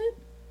Jackson did?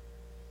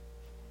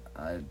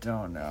 I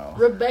don't know.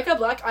 Rebecca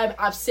Black,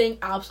 I'm saying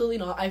absolutely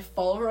not. I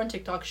follow her on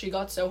TikTok. She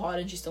got so hot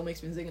and she still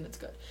makes music and it's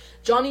good.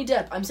 Johnny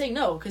Depp, I'm saying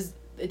no, because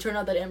it turned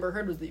out that Amber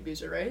Heard was the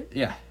abuser, right?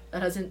 Yeah.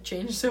 That hasn't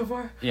changed so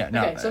far? Yeah,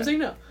 no. Okay, so I'm saying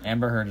no.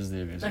 Amber Heard is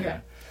the abuser. Okay. Yeah.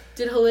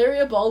 Did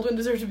Hilaria Baldwin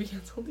deserve to be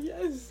canceled?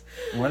 Yes.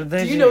 What did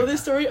they do? Do you know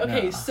this story?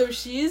 Okay, No. so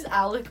she's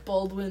Alec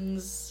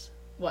Baldwin's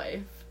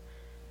wife.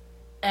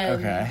 And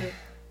okay.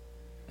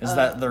 Is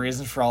that the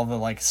reason for all the,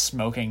 like,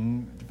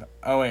 smoking...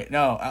 Oh, wait,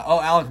 no.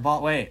 Oh, Alec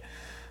Baldwin... Wait.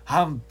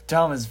 I'm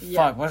dumb as fuck.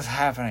 Yeah. What is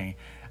happening?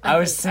 I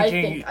was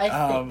thinking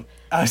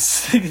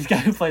the guy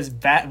who plays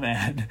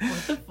Batman.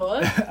 What the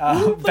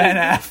fuck? Ben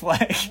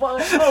Affleck.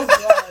 What? Oh,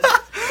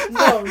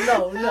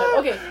 God. No.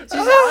 Okay, so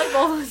she's Alec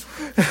Baldwin's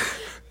wife.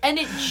 And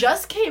it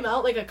just came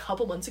out, like, a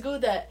couple months ago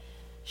that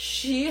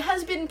she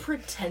has been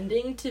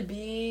pretending to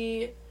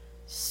be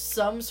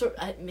some sort.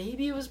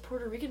 Maybe it was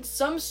Puerto Rican.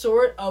 Some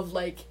sort of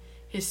like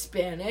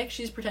Hispanic.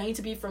 She's pretending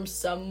to be from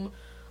some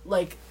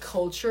like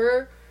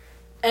culture,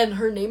 and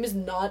her name is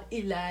not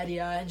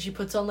Ilaria, and she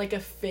puts on like a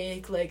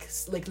fake like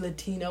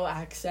Latino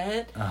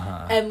accent,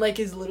 and like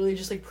is literally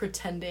just like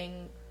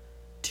pretending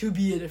to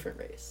be a different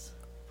race.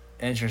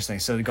 Interesting.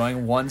 So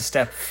going one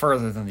step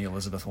further than the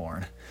Elizabeth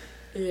Warren.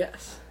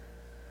 Yes.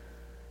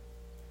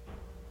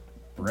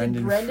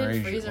 Brendan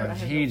Fraser. What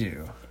did he do?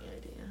 Idea.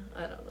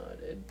 I don't know,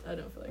 dude. I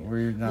don't feel like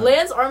We're not...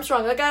 Lance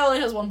Armstrong. That guy only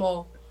has one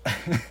ball.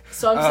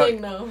 So I'm saying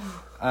no.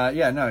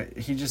 Yeah, no.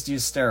 He just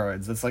used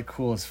steroids. That's like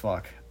cool as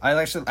fuck. I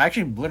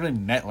actually literally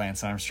met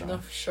Lance Armstrong. No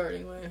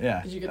sharding way.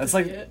 Yeah. Did you get that's to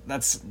like see it?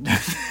 that's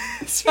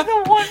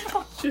the one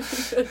ball.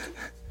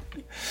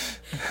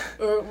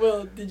 Or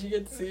well, did you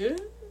get to see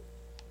it?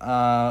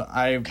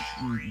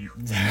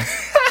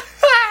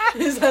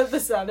 Is that the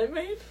sound it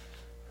made?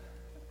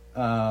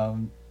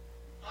 I'm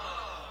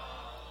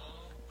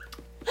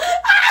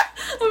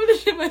gonna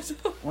shit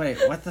myself. Wait,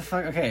 what the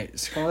fuck? Okay,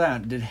 scroll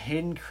down. Did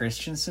Hayden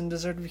Christensen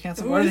deserve to be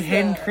canceled? Who What did is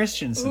Hayden that?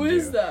 Christensen Who do?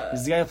 is that?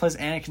 He's the guy who plays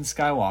Anakin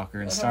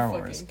Skywalker in Star I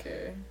don't Wars. fucking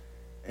care.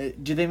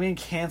 Do they mean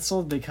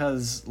canceled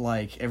because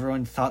like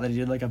everyone thought that he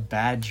did like a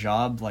bad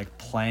job like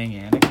playing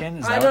Anakin?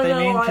 Is that what they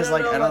mean? Because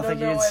like I don't think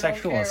he did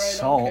sexual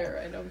assault.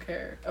 I don't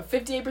care.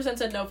 58%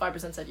 said no,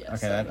 5% said yes. Okay,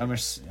 so. I'm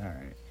just all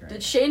right. Great.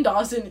 Did Shane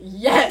Dawson?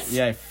 Yes.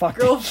 Yeah, fuck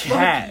Girl, the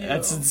cat. fuck you.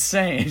 That's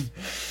insane.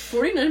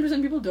 49%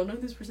 of people don't know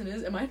who this person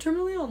is. Am I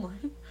terminally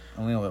online?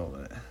 Only a little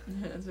bit.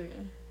 Yeah, that's okay.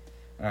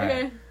 All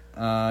right.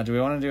 Okay. Do we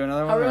want to do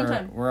another How one? are we on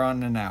time? We're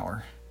on an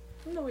hour.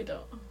 No, we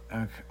don't.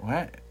 Okay.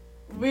 What?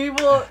 We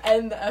will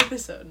end the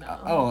episode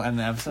now. And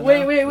the episode.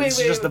 Wait, now? wait, This is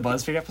wait, just wait. the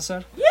BuzzFeed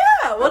episode. Yeah.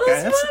 What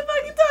Okay, else you want to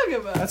fucking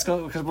talk about? That's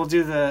cool because we'll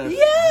do the.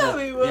 Yeah,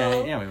 we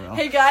will. Yeah, we will.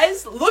 Hey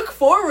guys, look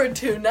forward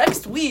to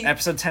next week.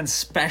 Episode 10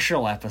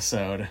 special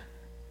episode.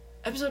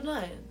 Episode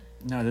 9.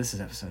 No, this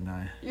is episode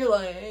 9. You're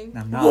lying.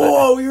 I'm not.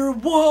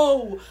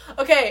 Whoa.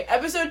 Okay,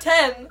 episode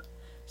 10,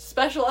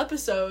 special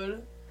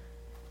episode.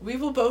 We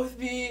will both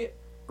be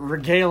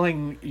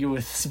Regaling you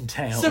with some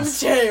tales.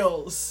 some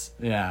tales,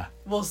 Yeah.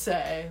 we'll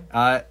say.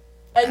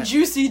 And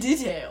juicy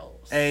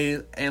details.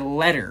 a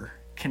letter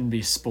can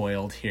be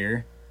spoiled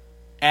here.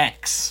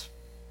 X.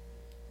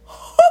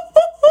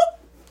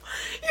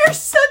 You're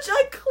such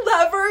a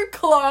clever,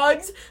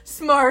 clogs,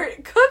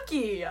 smart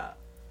cookie.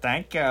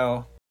 Thank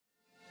you.